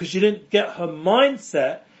because she didn't get her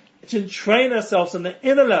mindset. She didn't train herself on the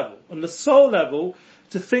inner level, on the soul level,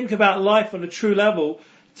 to think about life on a true level,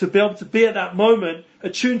 to be able to be at that moment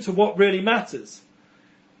attuned to what really matters.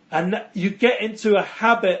 And you get into a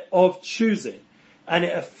habit of choosing, and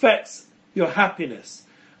it affects your happiness.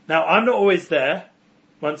 Now, I'm not always there.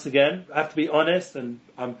 Once again, I have to be honest, and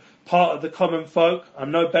I'm part of the common folk.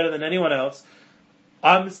 I'm no better than anyone else.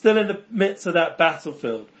 I'm still in the midst of that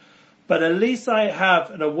battlefield. But at least I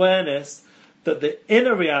have an awareness that the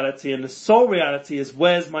inner reality and the soul reality is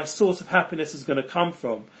where's my source of happiness is going to come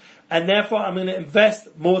from. And therefore, I'm going to invest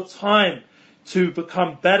more time to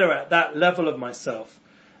become better at that level of myself,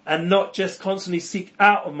 and not just constantly seek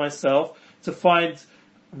out of myself to find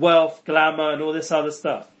wealth, glamour, and all this other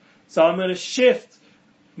stuff. So I'm going to shift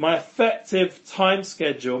my effective time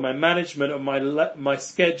schedule, my management of my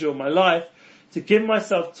schedule, my life, to give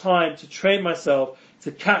myself time to train myself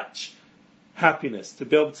to catch happiness, to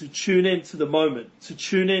be able to tune in to the moment, to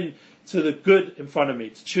tune in to the good in front of me,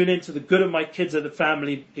 to tune in to the good of my kids and the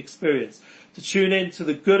family experience, to tune in to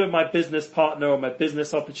the good of my business partner or my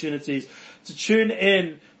business opportunities, to tune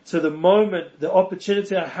in to the moment, the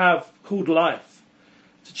opportunity I have called life,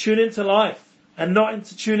 to tune into life and not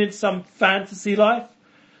to tune into some fantasy life,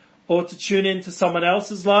 or to tune into someone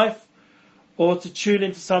else's life, or to tune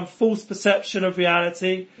into some false perception of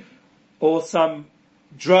reality, or some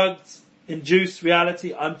drugs-induced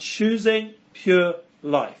reality. I'm choosing pure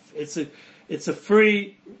life. It's a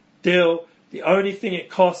free deal. The only thing it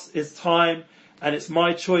costs is time, and it's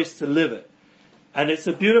my choice to live it. And it's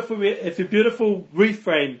a beautiful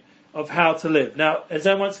reframe of how to live. Now, has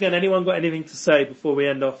there once again anyone got anything to say before we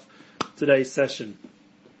end off today's session?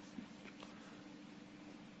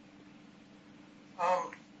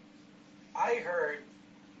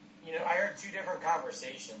 I heard two different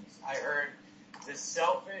conversations. I heard the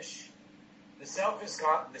selfish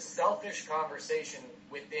conversation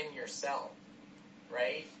within yourself,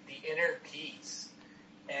 right? The inner peace.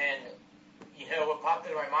 And, what popped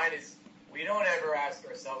into my mind is we don't ever ask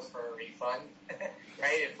ourselves for a refund,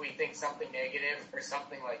 right? If we think something negative or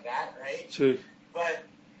something like that, right? True. But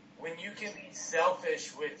when you can be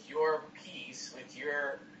selfish with your peace, with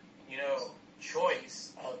your,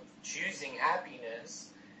 choice of choosing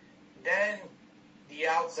happiness, then the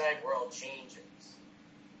outside world changes.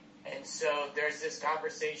 And so there's this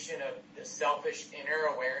conversation of the selfish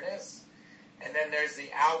inner awareness, and then there's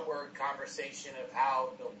the outward conversation of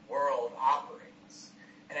how the world operates.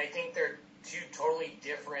 And I think they're two totally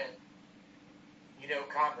different,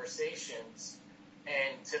 conversations.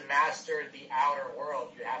 And to master the outer world,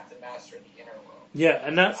 you have to master the inner world. Yeah,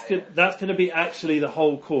 and that's going to be actually the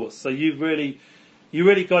whole course. So you really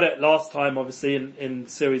got it last time, obviously, in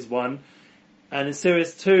Series 1. And in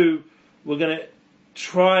Series 2, we're going to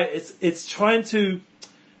try, it's trying to,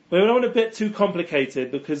 we don't want a bit too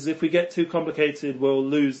complicated, because if we get too complicated, we'll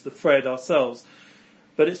lose the thread ourselves.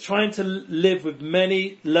 But it's trying to live with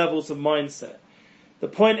many levels of mindset. The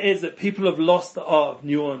point is that people have lost the art of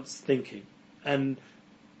nuanced thinking. And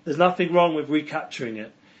there's nothing wrong with recapturing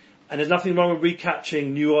it. And there's nothing wrong with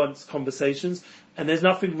recapturing nuanced conversations. And there's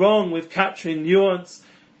nothing wrong with capturing nuanced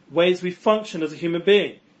ways we function as a human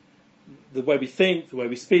being. The way we think, the way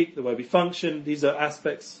we speak, the way we function. These are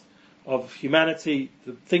aspects of humanity,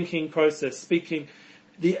 the thinking process, speaking.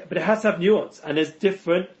 But it has to have nuance. And there's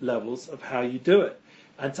different levels of how you do it.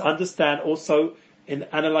 And to understand also in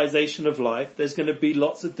analyzation of life, there's going to be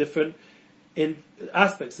lots of different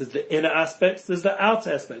aspects. There's the inner aspects, there's the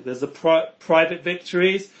outer aspect. There's the private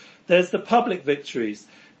victories, there's the public victories.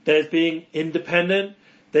 There's being independent,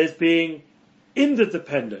 there's being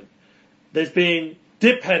interdependent. There's being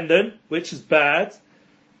dependent, which is bad.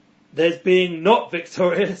 There's being not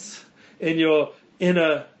victorious in your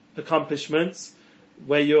inner accomplishments,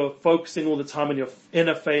 where you're focusing all the time on your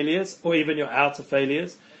inner failures or even your outer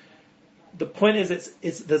failures. The point is,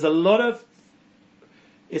 there's a lot of,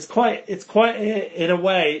 it's quite in a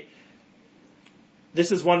way,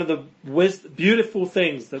 this is one of the beautiful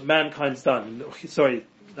things that mankind's done. Sorry,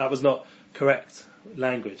 that was not correct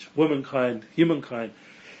language. Womankind, humankind.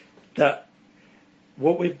 That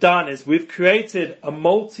what we've done is we've created a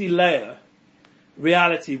multi-layer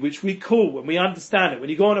reality, which we call, when we understand it, when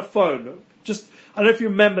you go on a phone, just, I don't know if you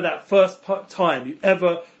remember that first time you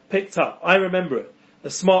ever picked up, I remember it, a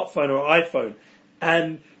smartphone or an iPhone,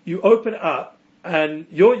 and you open it up, and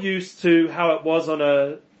you're used to how it was on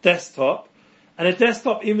a desktop, and a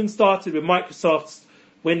desktop even started with Microsoft's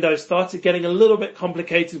Windows, started getting a little bit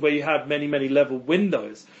complicated where you have many, many level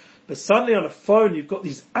windows. But suddenly on a phone, you've got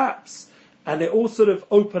these apps, and they all sort of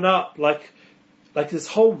open up like this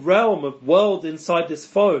whole realm of world inside this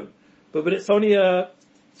phone. But it's only a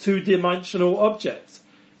two-dimensional object.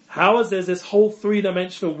 How is there this whole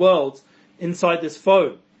three-dimensional world inside this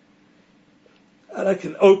phone? And I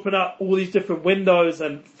can open up all these different windows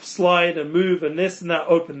and slide and move and this and that,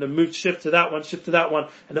 open and move, shift to that one,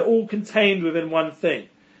 and they're all contained within one thing.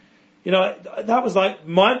 You know, that was like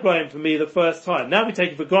mind-blowing for me the first time. Now we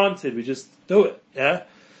take it for granted, we just do it, yeah?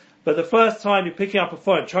 But the first time you're picking up a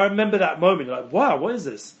phone, try to remember that moment. You're like, wow, what is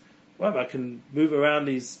this? Wow, I can move around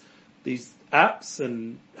these apps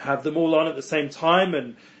and have them all on at the same time,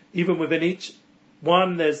 and even within each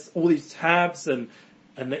one there's all these tabs, and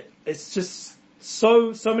it's just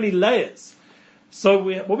so many layers. So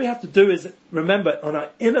what we have to do is remember, on our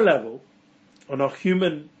inner level, on our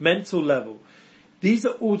human mental level, these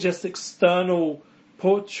are all just external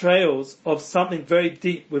portrayals of something very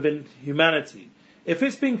deep within humanity. If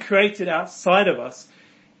it's been created outside of us,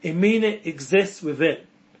 it means it exists within.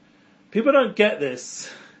 People don't get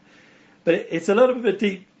this, but it's a little bit of a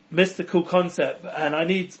deep mystical concept, and I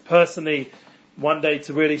need personally one day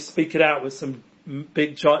to really speak it out with some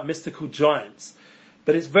big giant, mystical giants.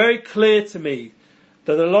 But it's very clear to me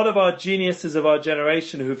that a lot of our geniuses of our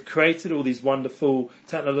generation who have created all these wonderful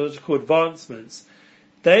technological advancements,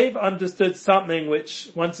 they've understood something which,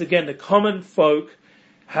 once again, the common folk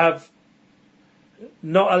have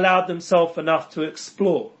not allowed themselves enough to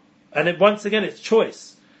explore. And once again, it's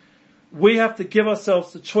choice. We have to give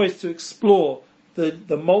ourselves the choice to explore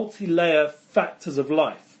the multi-layer factors of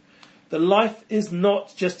life. The life is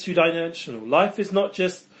not just two-dimensional. Life is not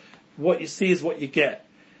just what you see is what you get.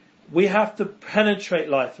 We have to penetrate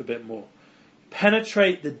life a bit more.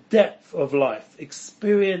 Penetrate the depth of life.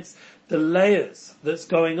 Experience the layers that's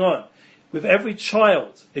going on. With every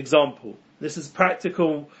child example, this is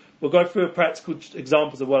practical. We'll go through practical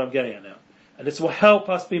examples of what I'm getting at now. And this will help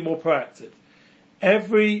us be more proactive.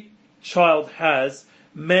 Every child has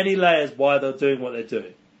many layers why they're doing what they're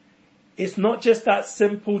doing. It's not just that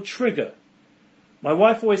simple trigger. My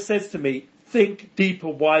wife always says to me, think deeper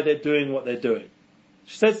why they're doing what they're doing.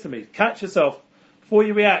 She says to me, catch yourself before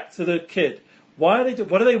you react to the kid. Why are they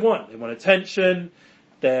what do they want? They want attention.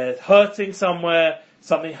 They're hurting somewhere.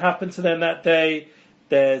 Something happened to them that day.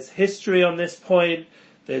 There's history on this point.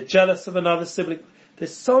 They're jealous of another sibling.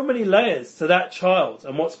 There's so many layers to that child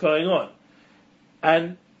and what's going on.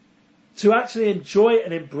 And to actually enjoy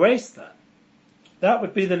and embrace that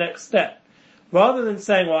would be the next step. Rather than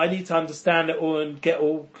saying, well, I need to understand it all and get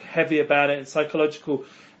all heavy about it and psychological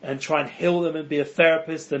and try and heal them and be a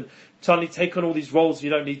therapist and suddenly take on all these roles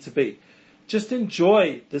you don't need to be. Just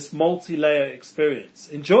enjoy this multi-layer experience.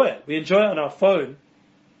 Enjoy it. We enjoy it on our phone.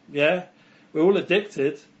 Yeah? We're all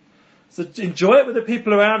addicted. So enjoy it with the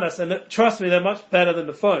people around us, and trust me, they're much better than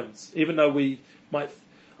the phones, even though we might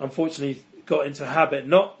unfortunately got into a habit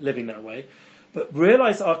not living that way. But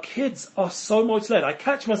realize our kids are so multi-layered. I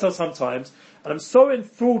catch myself sometimes, and I'm so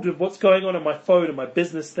enthralled with what's going on my phone and my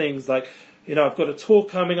business things. Like, you know, I've got a tour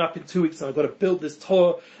coming up in 2 weeks, and I've got to build this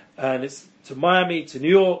tour, and it's to Miami, to New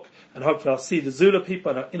York, and hopefully I'll see the Zula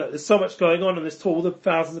people. And, you know, there's so much going on in this tour, all the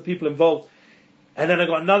thousands of people involved. And then I've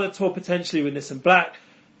got another tour potentially with this in black,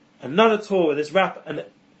 another tour with this rap, and,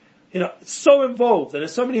 you know, it's so involved, and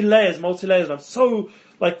there's so many layers, multi-layers, and I'm so,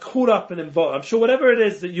 like, caught up and involved. I'm sure whatever it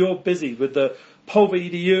is that you're busy with, the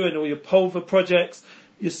PulveRedu and all your Pulver projects,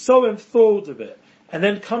 you're so enthralled with it. And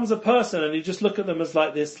then comes a person and you just look at them as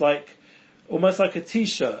like this, like, almost like a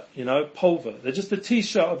t-shirt, you know, Pulver. They're just a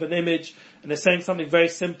t-shirt of an image, and they're saying something very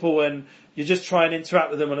simple, and you just try and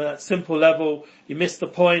interact with them on that simple level. You miss the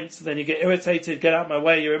point, then you get irritated, get out of my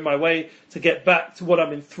way, you're in my way to get back to what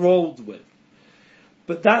I'm enthralled with.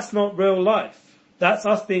 But that's not real life. That's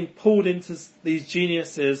us being pulled into these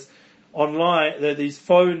geniuses online, these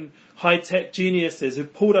phone high-tech geniuses who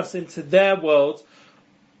pulled us into their world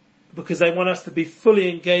because they want us to be fully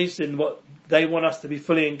engaged in what they want us to be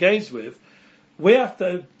fully engaged with. We have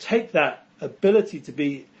to take that ability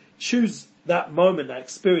to choose that moment, that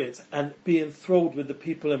experience, and be enthralled with the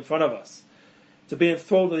people in front of us. To be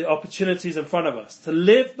enthralled with the opportunities in front of us. To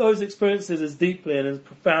live those experiences as deeply and as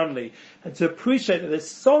profoundly. And to appreciate that there's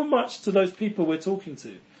so much to those people we're talking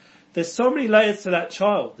to. There's so many layers to that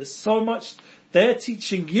child. There's so much they're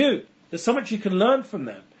teaching you. There's so much you can learn from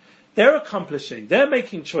them. They're accomplishing. They're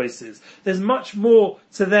making choices. There's much more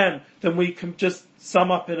to them than we can just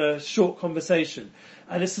sum up in a short conversation.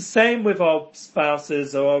 And it's the same with our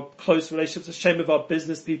spouses or our close relationships. It's the same with our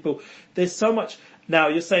business people. There's so much. Now,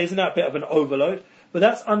 you're saying, isn't that a bit of an overload? But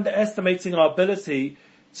that's underestimating our ability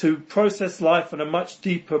to process life on a much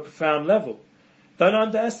deeper, profound level. Don't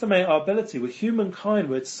underestimate our ability. We're humankind.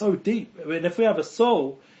 We're so deep. I mean, if we have a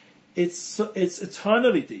soul, it's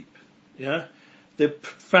eternally deep. Yeah? The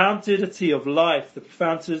profundity of life, the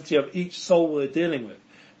profundity of each soul we're dealing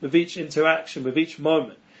with each interaction, with each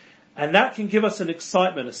moment. And that can give us an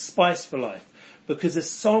excitement, a spice for life, because there's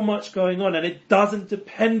so much going on, and it doesn't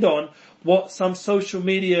depend on what some social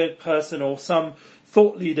media person or some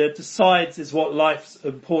thought leader decides is what life's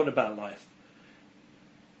important about life.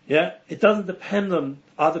 Yeah? It doesn't depend on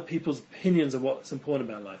other people's opinions of what's important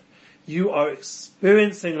about life. You are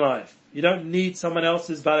experiencing life. You don't need someone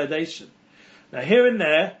else's validation. Now, here and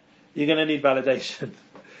there, you're going to need validation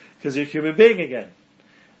because you're a human being again.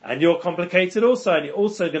 And you're complicated also, and you're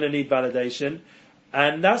also going to need validation.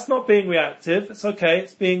 And that's not being reactive. It's okay.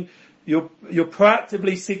 It's being, you're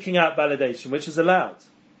proactively seeking out validation, which is allowed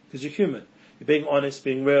because you're human. You're being honest,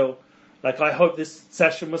 being real. Like, I hope this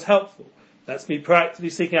session was helpful. That's me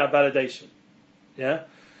proactively seeking out validation. Yeah?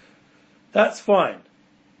 That's fine.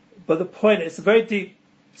 But the point, it's a very deep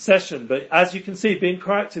session, but as you can see, being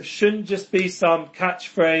proactive shouldn't just be some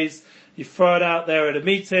catchphrase you throw it out there at a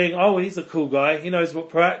meeting. Oh, he's a cool guy. He knows what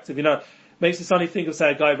proactive, makes me suddenly think of,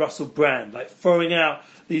 say, a guy, Russell Brand, like throwing out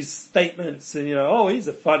these statements and, oh, he's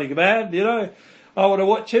a funny man, I want to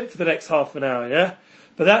watch him for the next half an hour, yeah?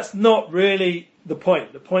 But that's not really the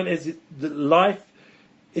point. The point is that life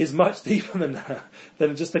is much deeper than that,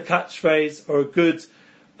 than just a catchphrase or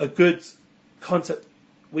a good concept.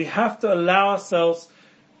 We have to allow ourselves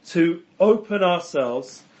to open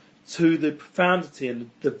ourselves to the profundity and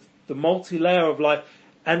the multi-layer of life,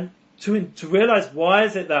 and to realize why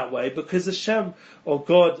is it that way, because Hashem or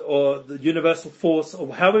God or the universal force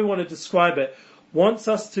or how we want to describe it wants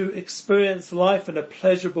us to experience life in a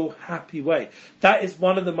pleasurable, happy way. That is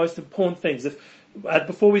one of the most important things.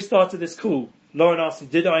 Before we started this call, Lauren asked me,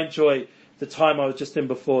 did I enjoy the time I was just in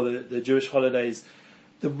before the Jewish holidays?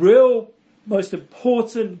 The real most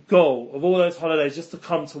important goal of all those holidays, just to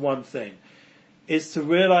come to one thing, is to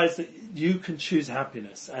realize that you can choose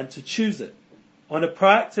happiness and to choose it on a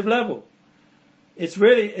proactive level. It's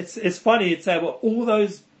funny, you'd say, well, all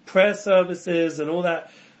those prayer services and all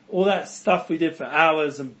that stuff we did for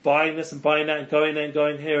hours and buying this and buying that and going there and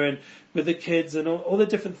going here and with the kids and all the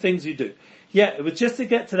different things you do. Yeah, it was just to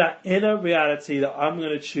get to that inner reality that I'm going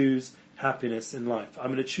to choose happiness in life. I'm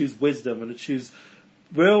going to choose wisdom. I'm going to choose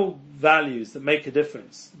real values that make a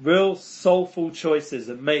difference. Real soulful choices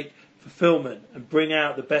that make fulfillment and bring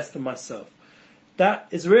out the best of myself. That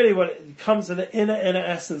is really what it comes to the inner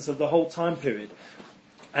essence of the whole time period.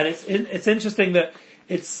 And it's interesting that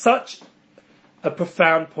it's such a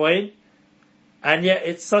profound point, and yet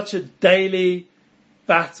it's such a daily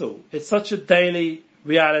battle. It's such a daily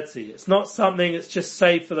reality. It's not something that's just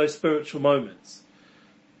saved for those spiritual moments.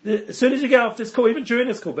 As soon as you get off this call, even during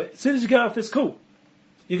this call, but as soon as you get off this call,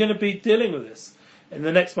 you're going to be dealing with this. In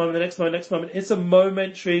the next moment, the next moment, next moment. It's a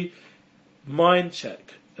momentary mind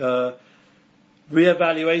check,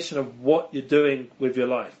 reevaluation of what you're doing with your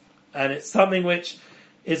life. And it's something which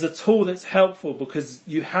is a tool that's helpful because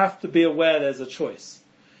you have to be aware there's a choice.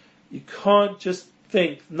 You can't just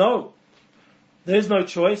think, no, there's no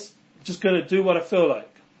choice. I'm just going to do what I feel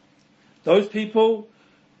like. Those people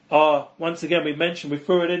are, once again, we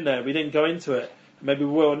threw it in there. We didn't go into it. Maybe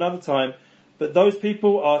we will another time. But those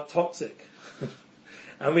people are toxic.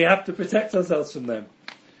 And we have to protect ourselves from them.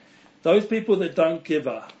 Those people that don't give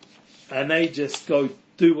up and they just go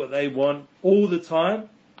do what they want all the time,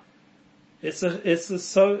 it's a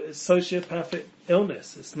sociopathic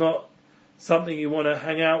illness. It's not something you want to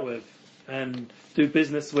hang out with and do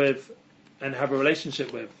business with and have a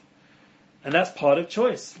relationship with. And that's part of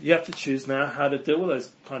choice. You have to choose now how to deal with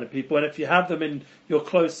those kind of people. And if you have them in your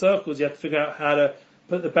close circles, you have to figure out how to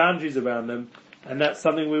put the boundaries around them. And that's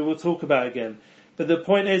something we will talk about again. But the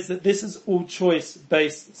point is that this is all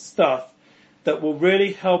choice-based stuff that will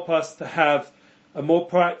really help us to have a more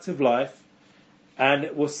proactive life, and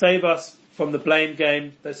it will save us from the blame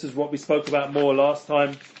game. This is what we spoke about more last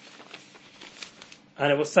time.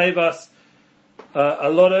 And it will save us a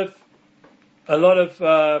lot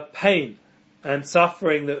of pain and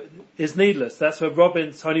suffering that is needless. That's where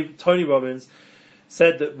Tony Robbins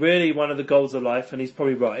said that really one of the goals of life, and he's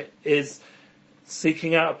probably right, is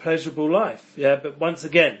seeking out a pleasurable life. Yeah, but once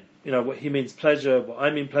again, what he means pleasure, what I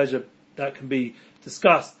mean pleasure, that can be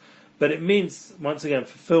discussed. But it means, once again,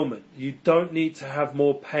 fulfillment. You don't need to have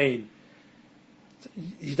more pain.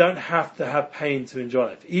 You don't have to have pain to enjoy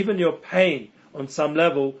life. Even your pain, on some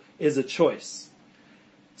level, is a choice.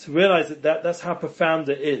 To realize that's how profound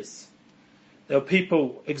it is. There are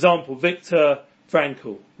people, example, Viktor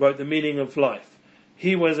Frankl wrote The Meaning of Life.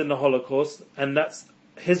 He was in the Holocaust, and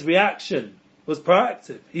his reaction was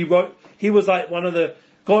proactive. He was like one of the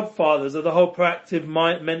godfathers of the whole proactive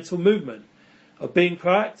mental movement, of being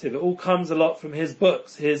proactive. It all comes a lot from his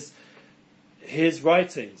books, his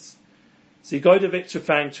writings. So you go to Viktor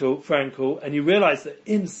Frankl, and you realize that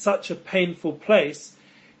in such a painful place,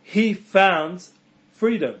 he found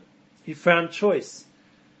freedom. He found choice.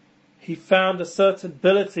 He found a certain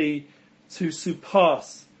ability to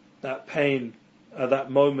surpass that pain at that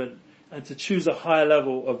moment and to choose a higher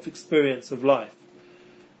level of experience of life.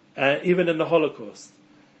 Even in the Holocaust.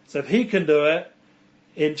 So if he can do it,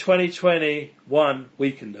 in 2021,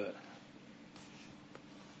 we can do it.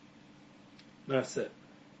 That's it.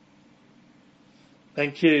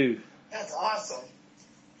 Thank you. That's awesome.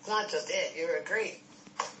 It's not just it. You agree.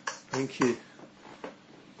 Thank you.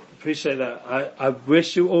 Appreciate that. I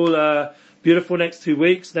wish you all a beautiful next 2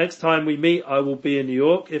 weeks. Next time we meet, I will be in New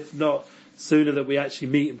York. If not sooner, that we actually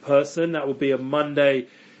meet in person. That will be a Monday.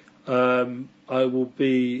 I will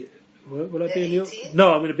be... Will I be in New York? 18th?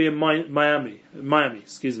 No, I'm going to be in Miami,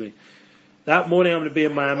 excuse me. That morning I'm going to be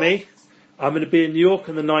in Miami. I'm going to be in New York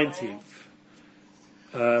on the 19th.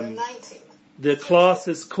 The 19th. The class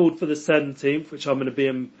is called for the 17th, which I'm going to be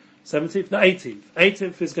in 17th? No, 18th.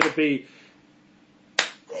 18th is going to be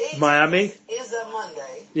The 18th Miami. is a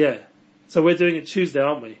Monday. Yeah. So we're doing it Tuesday,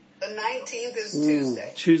 aren't we? The 19th is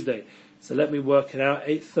Tuesday. Tuesday. So let me work it out.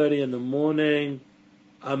 8:30 in the morning.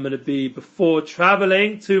 I'm going to be before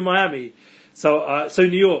traveling to Miami. So New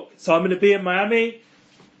York. So I'm going to be in Miami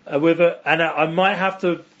and I might have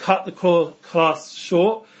to cut the class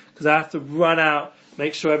short because I have to run out,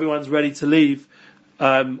 make sure everyone's ready to leave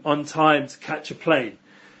on time to catch a plane.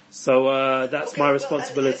 So that's my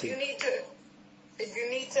responsibility. If you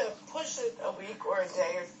need to push it a week or a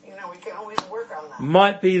day, we can always work on that.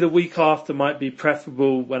 Might be the week after, might be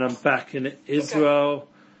preferable when I'm back in Israel. Okay.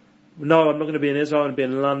 No, I'm not going to be in Israel. I'm going to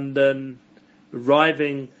be in London,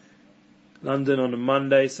 arriving London on a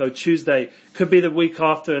Monday. So Tuesday could be the week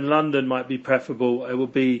after in London might be preferable. It will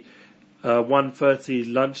be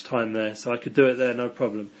 1:30 lunchtime there, so I could do it there, no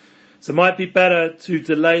problem. So it might be better to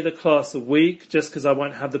delay the class a week just because I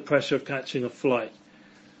won't have the pressure of catching a flight.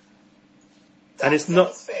 And it's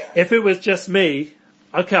not, fair. If it was just me,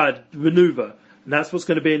 okay, I'd maneuver. And that's what's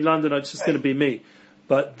going to be in London, it's just going to be me.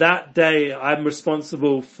 But that day, I'm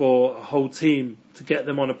responsible for a whole team to get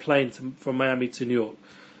them on a plane from Miami to New York.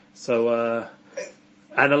 So,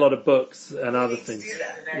 and a lot of books and other things.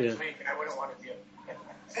 Next week, I wouldn't want to do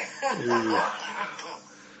it.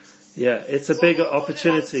 Yeah, it's a big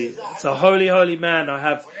opportunity. It's a holy man. I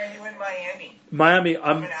have. When are you in Miami? Miami,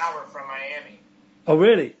 I'm an hour from Miami. Oh,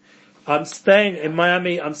 really? I'm staying in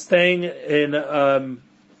Miami. I'm staying in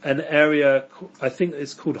an area, I think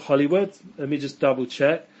it's called Hollywood. Let me just double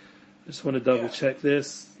check. I just want to double check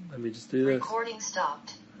this. Let me just do this. Recording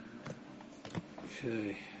stopped.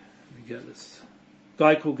 Okay, let me get this.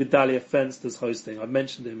 Guy called Gedalia Fenst is hosting. I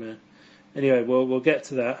mentioned him, man. Anyway, we'll get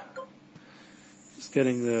to that. Just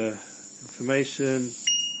getting the information.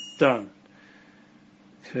 Done.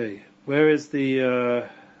 Okay, where is the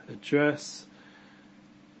address?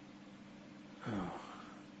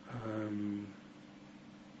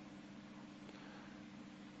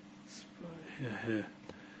 Here.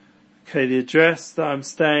 Okay, the address that I'm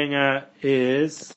staying at is